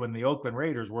day when the Oakland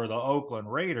Raiders were the Oakland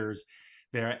Raiders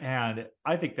there. And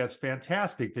I think that's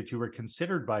fantastic that you were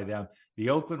considered by them. The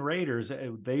Oakland Raiders,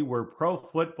 they were pro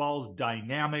football's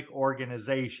dynamic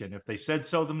organization. If they said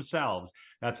so themselves,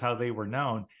 that's how they were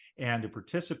known. And to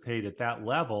participate at that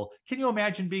level, can you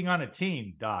imagine being on a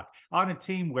team, Doc, on a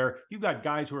team where you got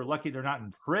guys who are lucky they're not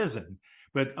in prison,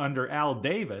 but under Al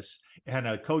Davis and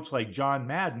a coach like John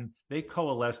Madden, they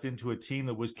coalesced into a team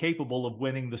that was capable of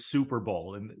winning the Super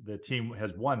Bowl. And the team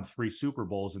has won 3 Super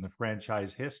Bowls in the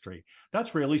franchise history.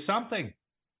 That's really something.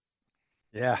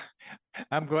 Yeah,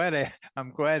 I'm glad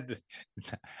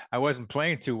I wasn't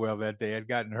playing too well that day. I'd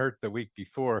gotten hurt the week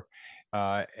before,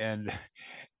 and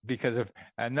because of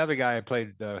another guy I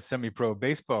played semi-pro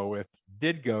baseball with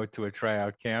did go to a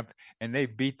tryout camp, and they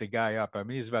beat the guy up. I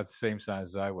mean, he's about the same size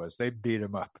as I was. They beat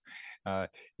him up. I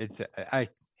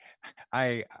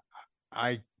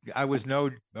was no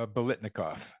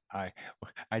Biletnikoff.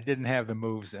 I didn't have the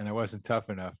moves, and I wasn't tough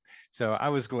enough. So I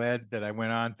was glad that I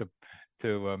went on to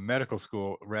medical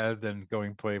school rather than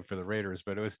going play for the Raiders.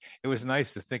 But it was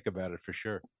nice to think about it for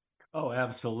sure. Oh,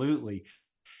 absolutely.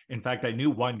 In fact, I knew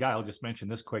one guy, I'll just mention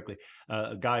this quickly,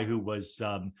 a guy who was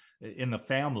in the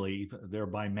family there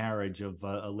by marriage of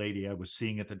a lady I was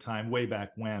seeing at the time, way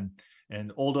back when.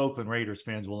 And old Oakland Raiders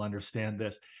fans will understand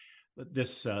this.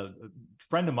 This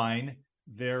friend of mine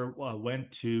there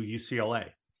went to UCLA.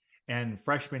 And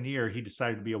freshman year, he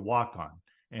decided to be a walk-on.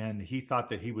 And he thought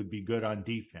that he would be good on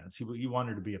defense. He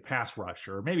wanted to be a pass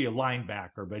rusher or maybe a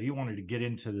linebacker, but he wanted to get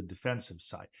into the defensive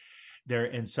side there.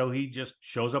 And so he just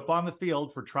shows up on the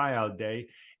field for tryout day,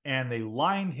 and they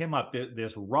lined him up.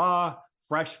 This raw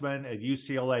freshman at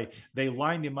UCLA, they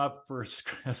lined him up for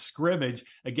a scrimmage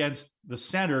against the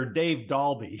center, Dave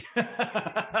Dalby.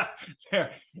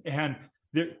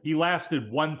 He lasted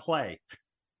one play.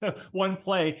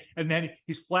 And then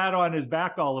he's flat on his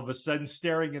back all of a sudden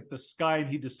staring at the sky, and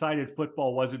he decided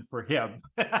football wasn't for him.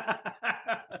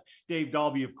 Dave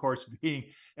Dalby, of course, being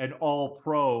an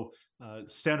all-pro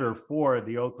center for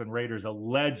the Oakland Raiders, a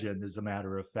legend, as a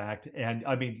matter of fact. And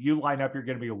I mean, you line up, you're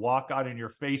going to be a walk-on and you're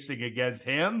facing against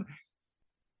him.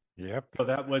 Yep. So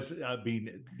that was,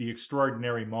 the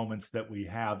extraordinary moments that we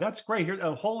have. That's great. Here's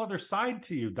a whole other side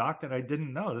to you, Doc, that I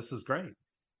didn't know. This is great.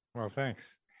 Well,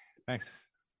 thanks.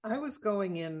 I was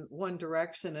going in one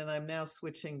direction and I'm now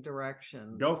switching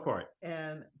directions. Go for it.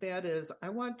 And that is, I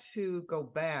want to go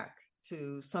back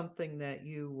to something that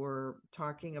you were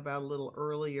talking about a little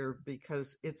earlier,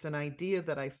 because it's an idea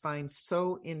that I find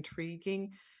so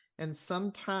intriguing. And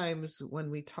sometimes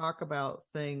when we talk about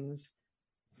things,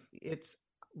 it's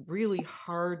really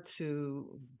hard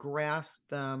to grasp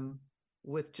them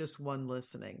with just one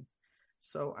listening.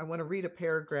 So I want to read a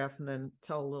paragraph and then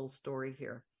tell a little story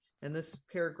here. And this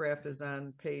paragraph is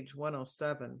on page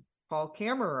 107. Paul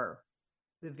Kammerer,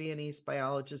 the Viennese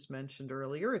biologist mentioned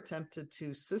earlier, attempted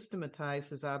to systematize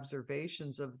his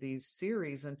observations of these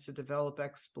series and to develop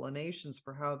explanations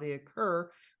for how they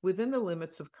occur within the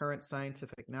limits of current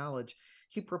scientific knowledge.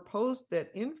 He proposed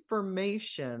that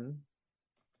information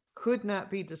could not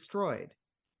be destroyed.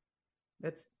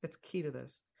 That's key to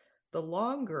this. The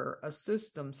longer a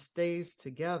system stays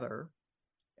together,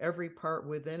 every part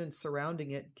within and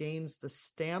surrounding it gains the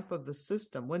stamp of the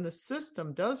system. When the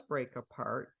system does break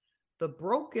apart, the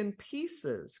broken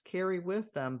pieces carry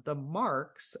with them the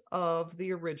marks of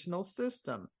the original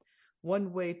system.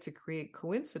 One way to create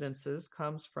coincidences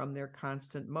comes from their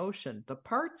constant motion. The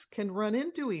parts can run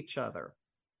into each other,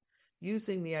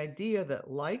 using the idea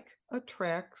that like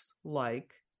attracts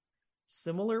like.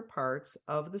 Similar parts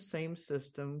of the same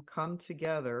system come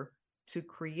together to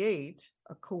create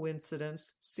a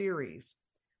coincidence series.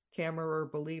 Kammerer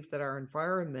believed that our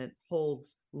environment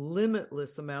holds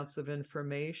limitless amounts of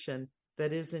information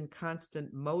that is in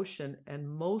constant motion and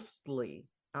mostly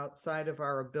outside of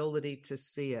our ability to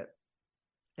see it.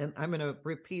 And I'm going to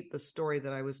repeat the story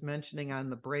that I was mentioning on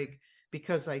the break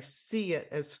because I see it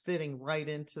as fitting right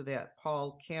into that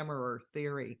Paul Kammerer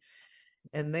theory.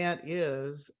 And that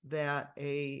is that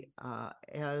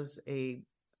as a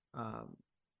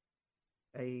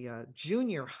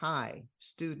junior high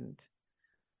student.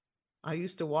 I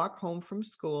used to walk home from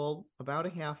school about a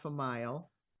half a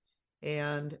mile,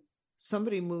 and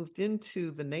somebody moved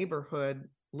into the neighborhood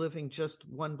living just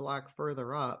one block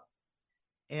further up.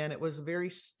 And it was a very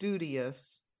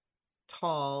studious,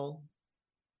 tall,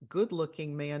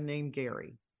 good-looking man named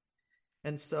Gary.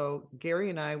 And so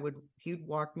Gary and he'd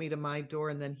walk me to my door,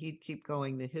 and then he'd keep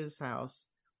going to his house.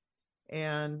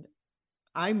 And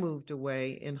I moved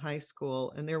away in high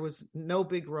school, and there was no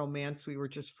big romance. We were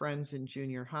just friends in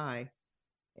junior high,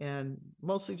 and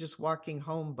mostly just walking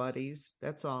home buddies.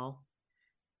 That's all.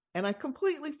 And I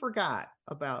completely forgot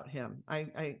about him.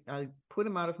 I put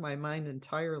him out of my mind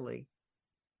entirely.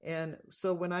 And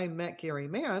so when I met Gary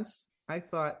Mance, I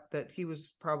thought that he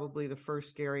was probably the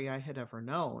first Gary I had ever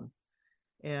known.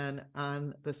 And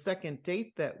on the second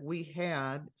date that we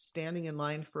had, standing in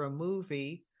line for a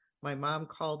movie, my mom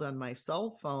called on my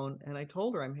cell phone, and I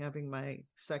told her I'm having my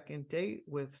second date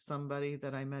with somebody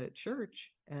that I met at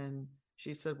church. And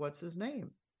she said, "What's his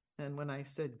name?" And when I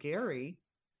said Gary,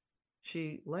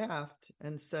 she laughed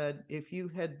and said, "If you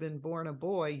had been born a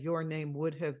boy, your name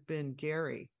would have been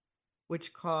Gary,"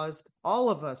 which caused all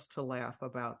of us to laugh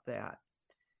about that.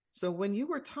 So when you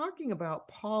were talking about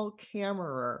Paul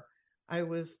Kammerer, I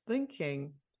was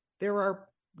thinking there are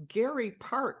Gary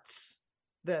parts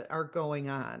that are going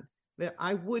on, that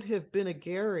I would have been a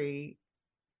Gary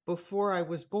before I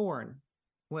was born,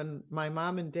 when my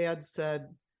mom and dad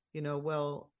said,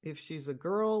 well, if she's a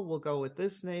girl, we'll go with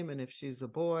this name, and if she's a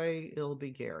boy, it'll be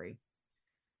Gary.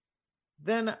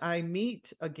 Then I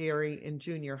meet a Gary in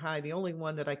junior high, the only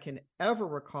one that I can ever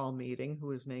recall meeting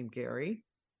who is named Gary,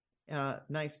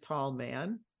 nice tall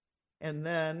man. And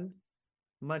then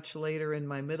much later in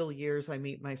my middle years, I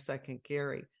meet my second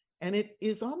Gary. And it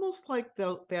is almost like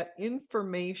that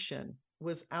information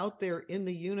was out there in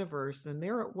the universe, and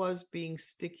there it was being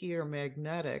sticky or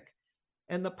magnetic.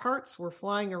 And the parts were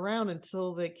flying around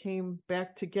until they came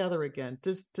back together again.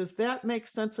 Does that make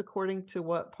sense according to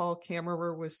what Paul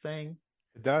Kammerer was saying?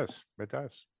 It does. It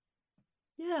does.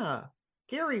 Yeah.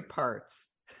 Gary parts.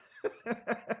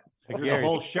 There's a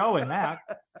whole show in that.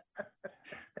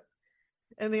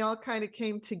 And they all kind of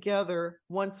came together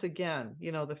once again.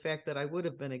 The fact that I would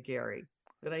have been a Gary,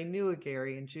 that I knew a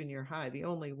Gary in junior high, the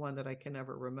only one that I can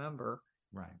ever remember.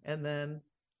 Right. And then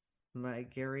my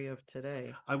Gary of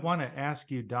today. I want to ask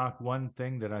you, Doc, one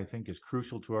thing that I think is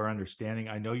crucial to our understanding.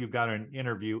 I know you've got an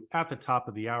interview at the top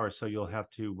of the hour, so you'll have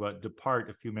to depart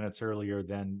a few minutes earlier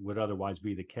than would otherwise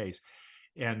be the case.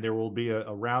 And there will be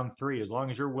a round three. As long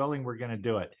as you're willing, we're going to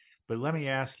do it. But let me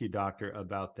ask you, Doctor,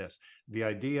 about this. The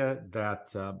idea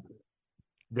that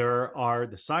there are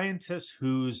the scientists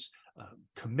whose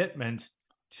commitment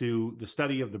to the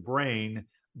study of the brain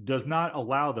does not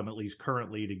allow them, at least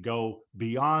currently, to go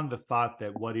beyond the thought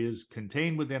that what is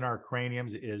contained within our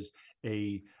craniums is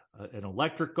an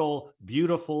electrical,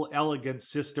 beautiful, elegant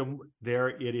system. There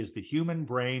it is, the human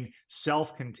brain,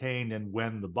 self-contained, and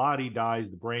when the body dies,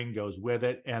 the brain goes with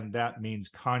it, and that means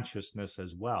consciousness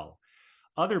as well.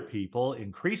 Other people,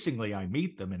 increasingly I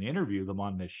meet them and interview them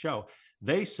on this show,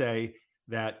 they say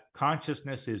that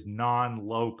consciousness is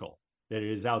non-local, that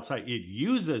it is outside. It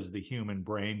uses the human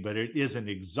brain, but it isn't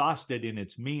exhausted in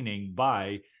its meaning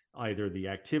by either the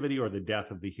activity or the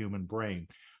death of the human brain.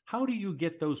 How do you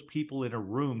get those people in a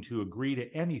room to agree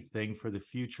to anything for the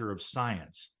future of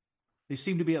science? They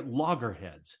seem to be at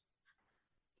loggerheads.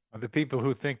 The people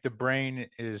who think the brain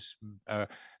is, the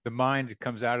mind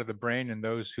comes out of the brain, and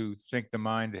those who think the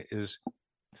mind is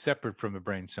separate from the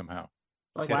brain somehow.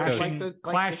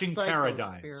 Clashing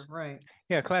paradigms. Right.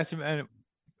 Yeah, clashing. And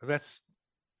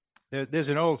there's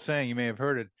an old saying, you may have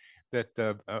heard it,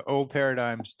 that old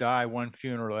paradigms die one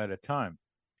funeral at a time.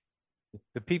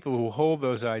 The people who hold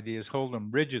those ideas hold them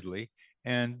rigidly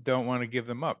and don't want to give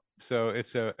them up. So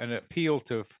it's an appeal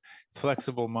to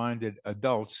flexible-minded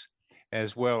adults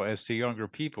as well as to younger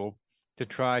people to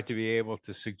try to be able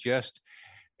to suggest,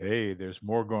 hey, there's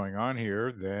more going on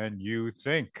here than you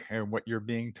think and what you're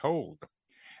being told.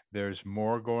 There's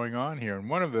more going on here. And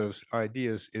one of those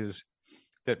ideas is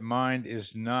that mind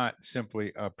is not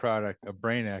simply a product of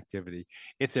brain activity.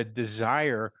 It's a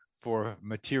desire for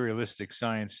materialistic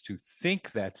science to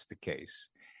think that's the case,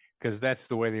 because that's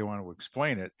the way they want to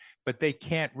explain it. But they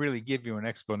can't really give you an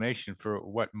explanation for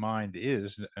what mind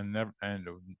is, and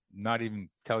not even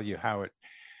tell you how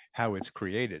it's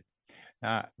created.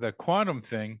 The quantum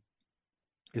thing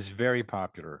is very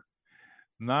popular.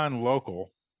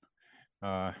 Non-local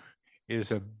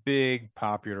is a big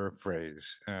popular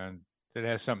phrase, and it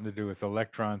has something to do with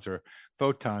electrons or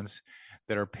photons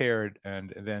that are paired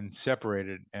and then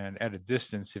separated, and at a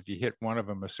distance, if you hit one of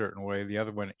them a certain way, the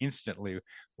other one instantly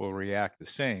will react the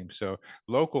same. So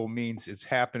local means it's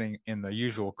happening in the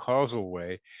usual causal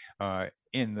way,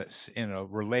 in a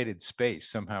related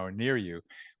space somehow near you,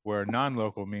 where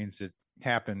non-local means it's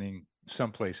happening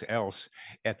someplace else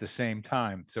at the same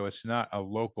time. So it's not a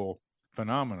local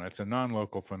phenomena, it's a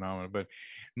non-local phenomena. But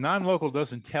non-local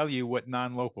doesn't tell you what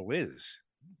non-local is.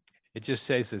 It just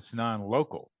says it's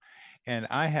non-local. And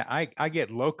I get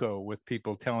loco with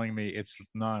people telling me it's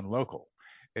non-local.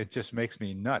 It just makes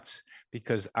me nuts,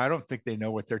 because I don't think they know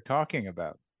what they're talking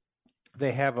about.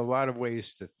 They have a lot of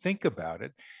ways to think about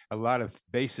it, a lot of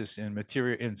basis in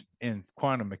material in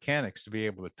quantum mechanics to be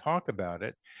able to talk about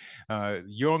it.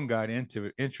 Jung got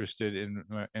interested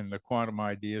in the quantum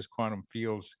ideas, quantum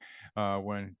fields,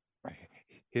 when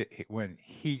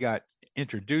he got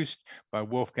introduced by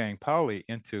Wolfgang Pauli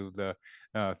into the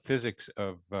physics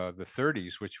of the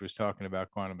 30s, which was talking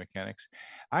about quantum mechanics.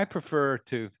 I prefer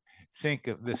to think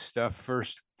of this stuff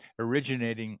first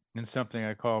originating in something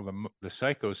I call the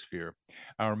psychosphere,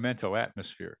 our mental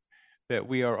atmosphere, that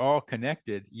we are all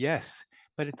connected, yes,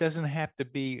 but it doesn't have to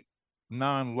be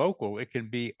non-local. It can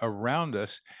be around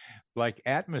us, like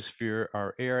atmosphere.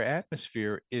 Our air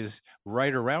atmosphere is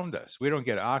right around us. We don't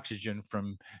get oxygen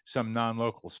from some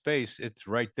non-local space. It's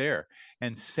right there.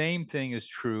 And same thing is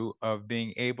true of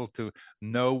being able to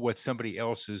know what somebody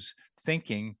else is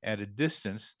thinking at a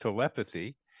distance,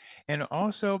 telepathy. And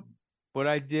also, what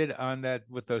I did on that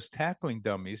with those tackling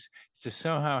dummies is to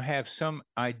somehow have some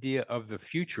idea of the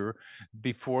future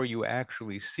before you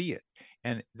actually see it.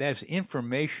 And that's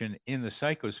information in the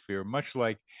psychosphere, much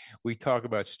like we talk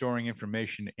about storing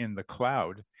information in the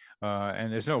cloud.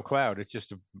 And there's no cloud. It's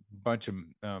just a bunch of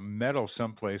metal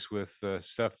someplace with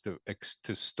stuff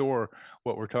to store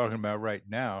what we're talking about right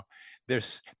now.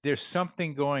 There's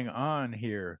something going on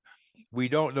here. We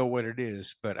don't know what it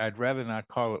is, but I'd rather not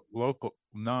call it local,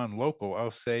 non-local. I'll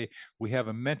say we have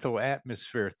a mental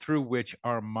atmosphere through which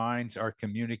our minds are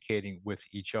communicating with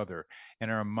each other, and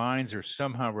our minds are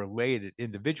somehow related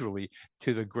individually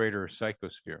to the greater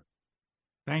psychosphere.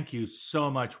 Thank you so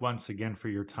much once again for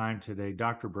your time today,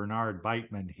 Dr. Bernard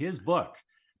Beitman. His book,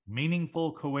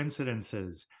 Meaningful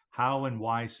Coincidences, How and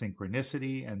Why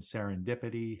Synchronicity and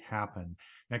Serendipity Happen.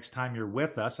 Next time you're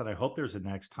with us, and I hope there's a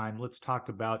next time, let's talk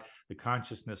about the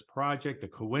Consciousness Project, the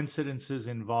coincidences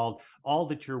involved, all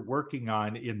that you're working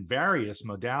on in various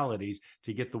modalities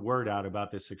to get the word out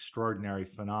about this extraordinary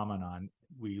phenomenon.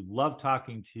 We love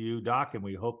talking to you, Doc, and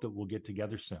we hope that we'll get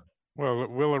together soon. Well,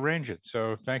 we'll arrange it.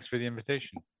 So thanks for the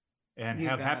invitation. And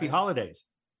have happy holidays.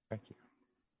 Thank you.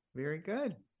 Very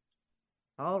good.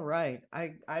 All right.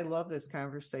 I love this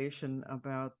conversation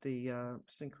about the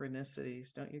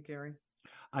synchronicities, don't you, Gary?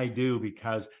 I do,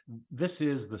 because this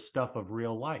is the stuff of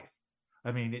real life.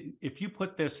 I mean, if you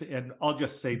put this, and I'll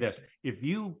just say this, if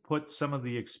you put some of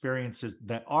the experiences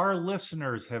that our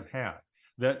listeners have had,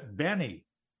 that Benny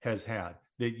has had,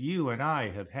 that you and I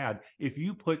have had, if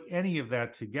you put any of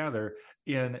that together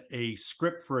in a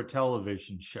script for a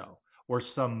television show or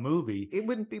some movie, it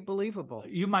wouldn't be believable.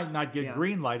 You might not get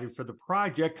green lighted for the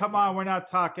project. Come on, we're not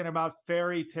talking about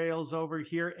fairy tales over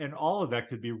here. And all of that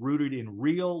could be rooted in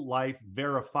real life,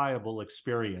 verifiable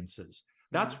experiences.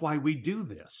 That's why we do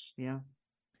this. Yeah.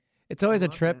 It's always a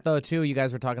trip, though, too. You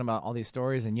guys were talking about all these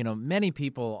stories, and, many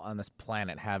people on this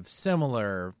planet have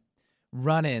similar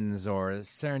run-ins or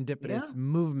serendipitous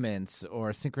movements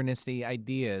or synchronicity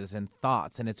ideas and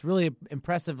thoughts. And it's really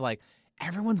impressive,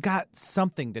 everyone's got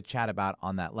something to chat about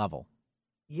on that level.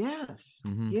 Yes.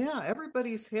 Mm-hmm. Yeah.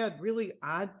 Everybody's had really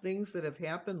odd things that have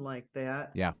happened like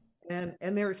that. Yeah. And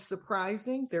they're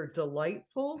surprising. They're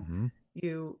delightful. Mm-hmm.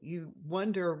 You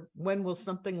wonder, when will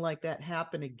something like that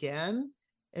happen again?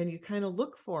 And you kind of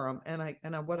look for them.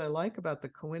 And what I like about the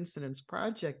Coincidence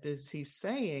Project is he's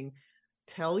saying,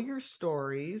 tell your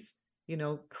stories,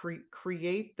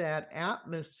 create that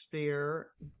atmosphere,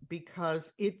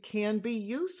 because it can be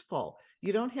useful.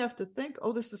 You don't have to think,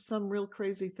 oh, this is some real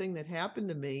crazy thing that happened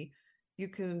to me. You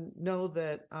can know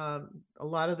that a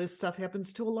lot of this stuff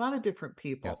happens to a lot of different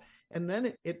people. Yeah. And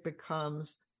then it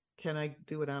becomes, can I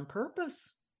do it on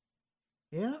purpose?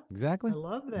 Yeah, exactly. I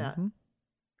love that. Mm-hmm.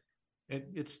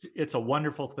 It's a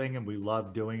wonderful thing, and we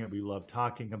love doing it. We love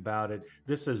talking about it.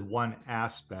 This is one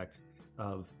aspect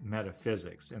of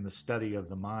metaphysics and the study of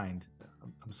the mind.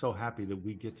 I'm so happy that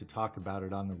we get to talk about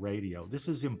it on the radio. This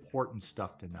is important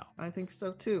stuff to know. I think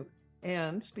so too.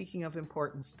 And speaking of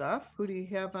important stuff, who do you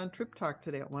have on Trip Talk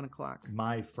today at 1:00?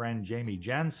 My friend Jamie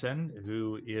Jensen,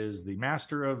 who is the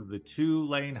master of the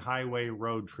 2-lane highway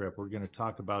road trip. We're going to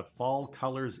talk about fall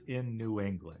colors in New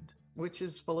England. which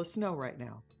is full of snow right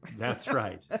now. That's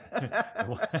right.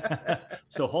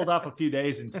 So hold off a few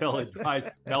days until it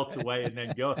melts away, and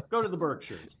then go to the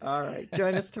Berkshires. All right.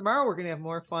 Join us tomorrow. We're going to have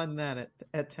more fun then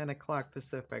at 10 o'clock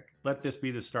Pacific. Let this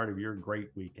be the start of your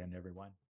great weekend, everyone.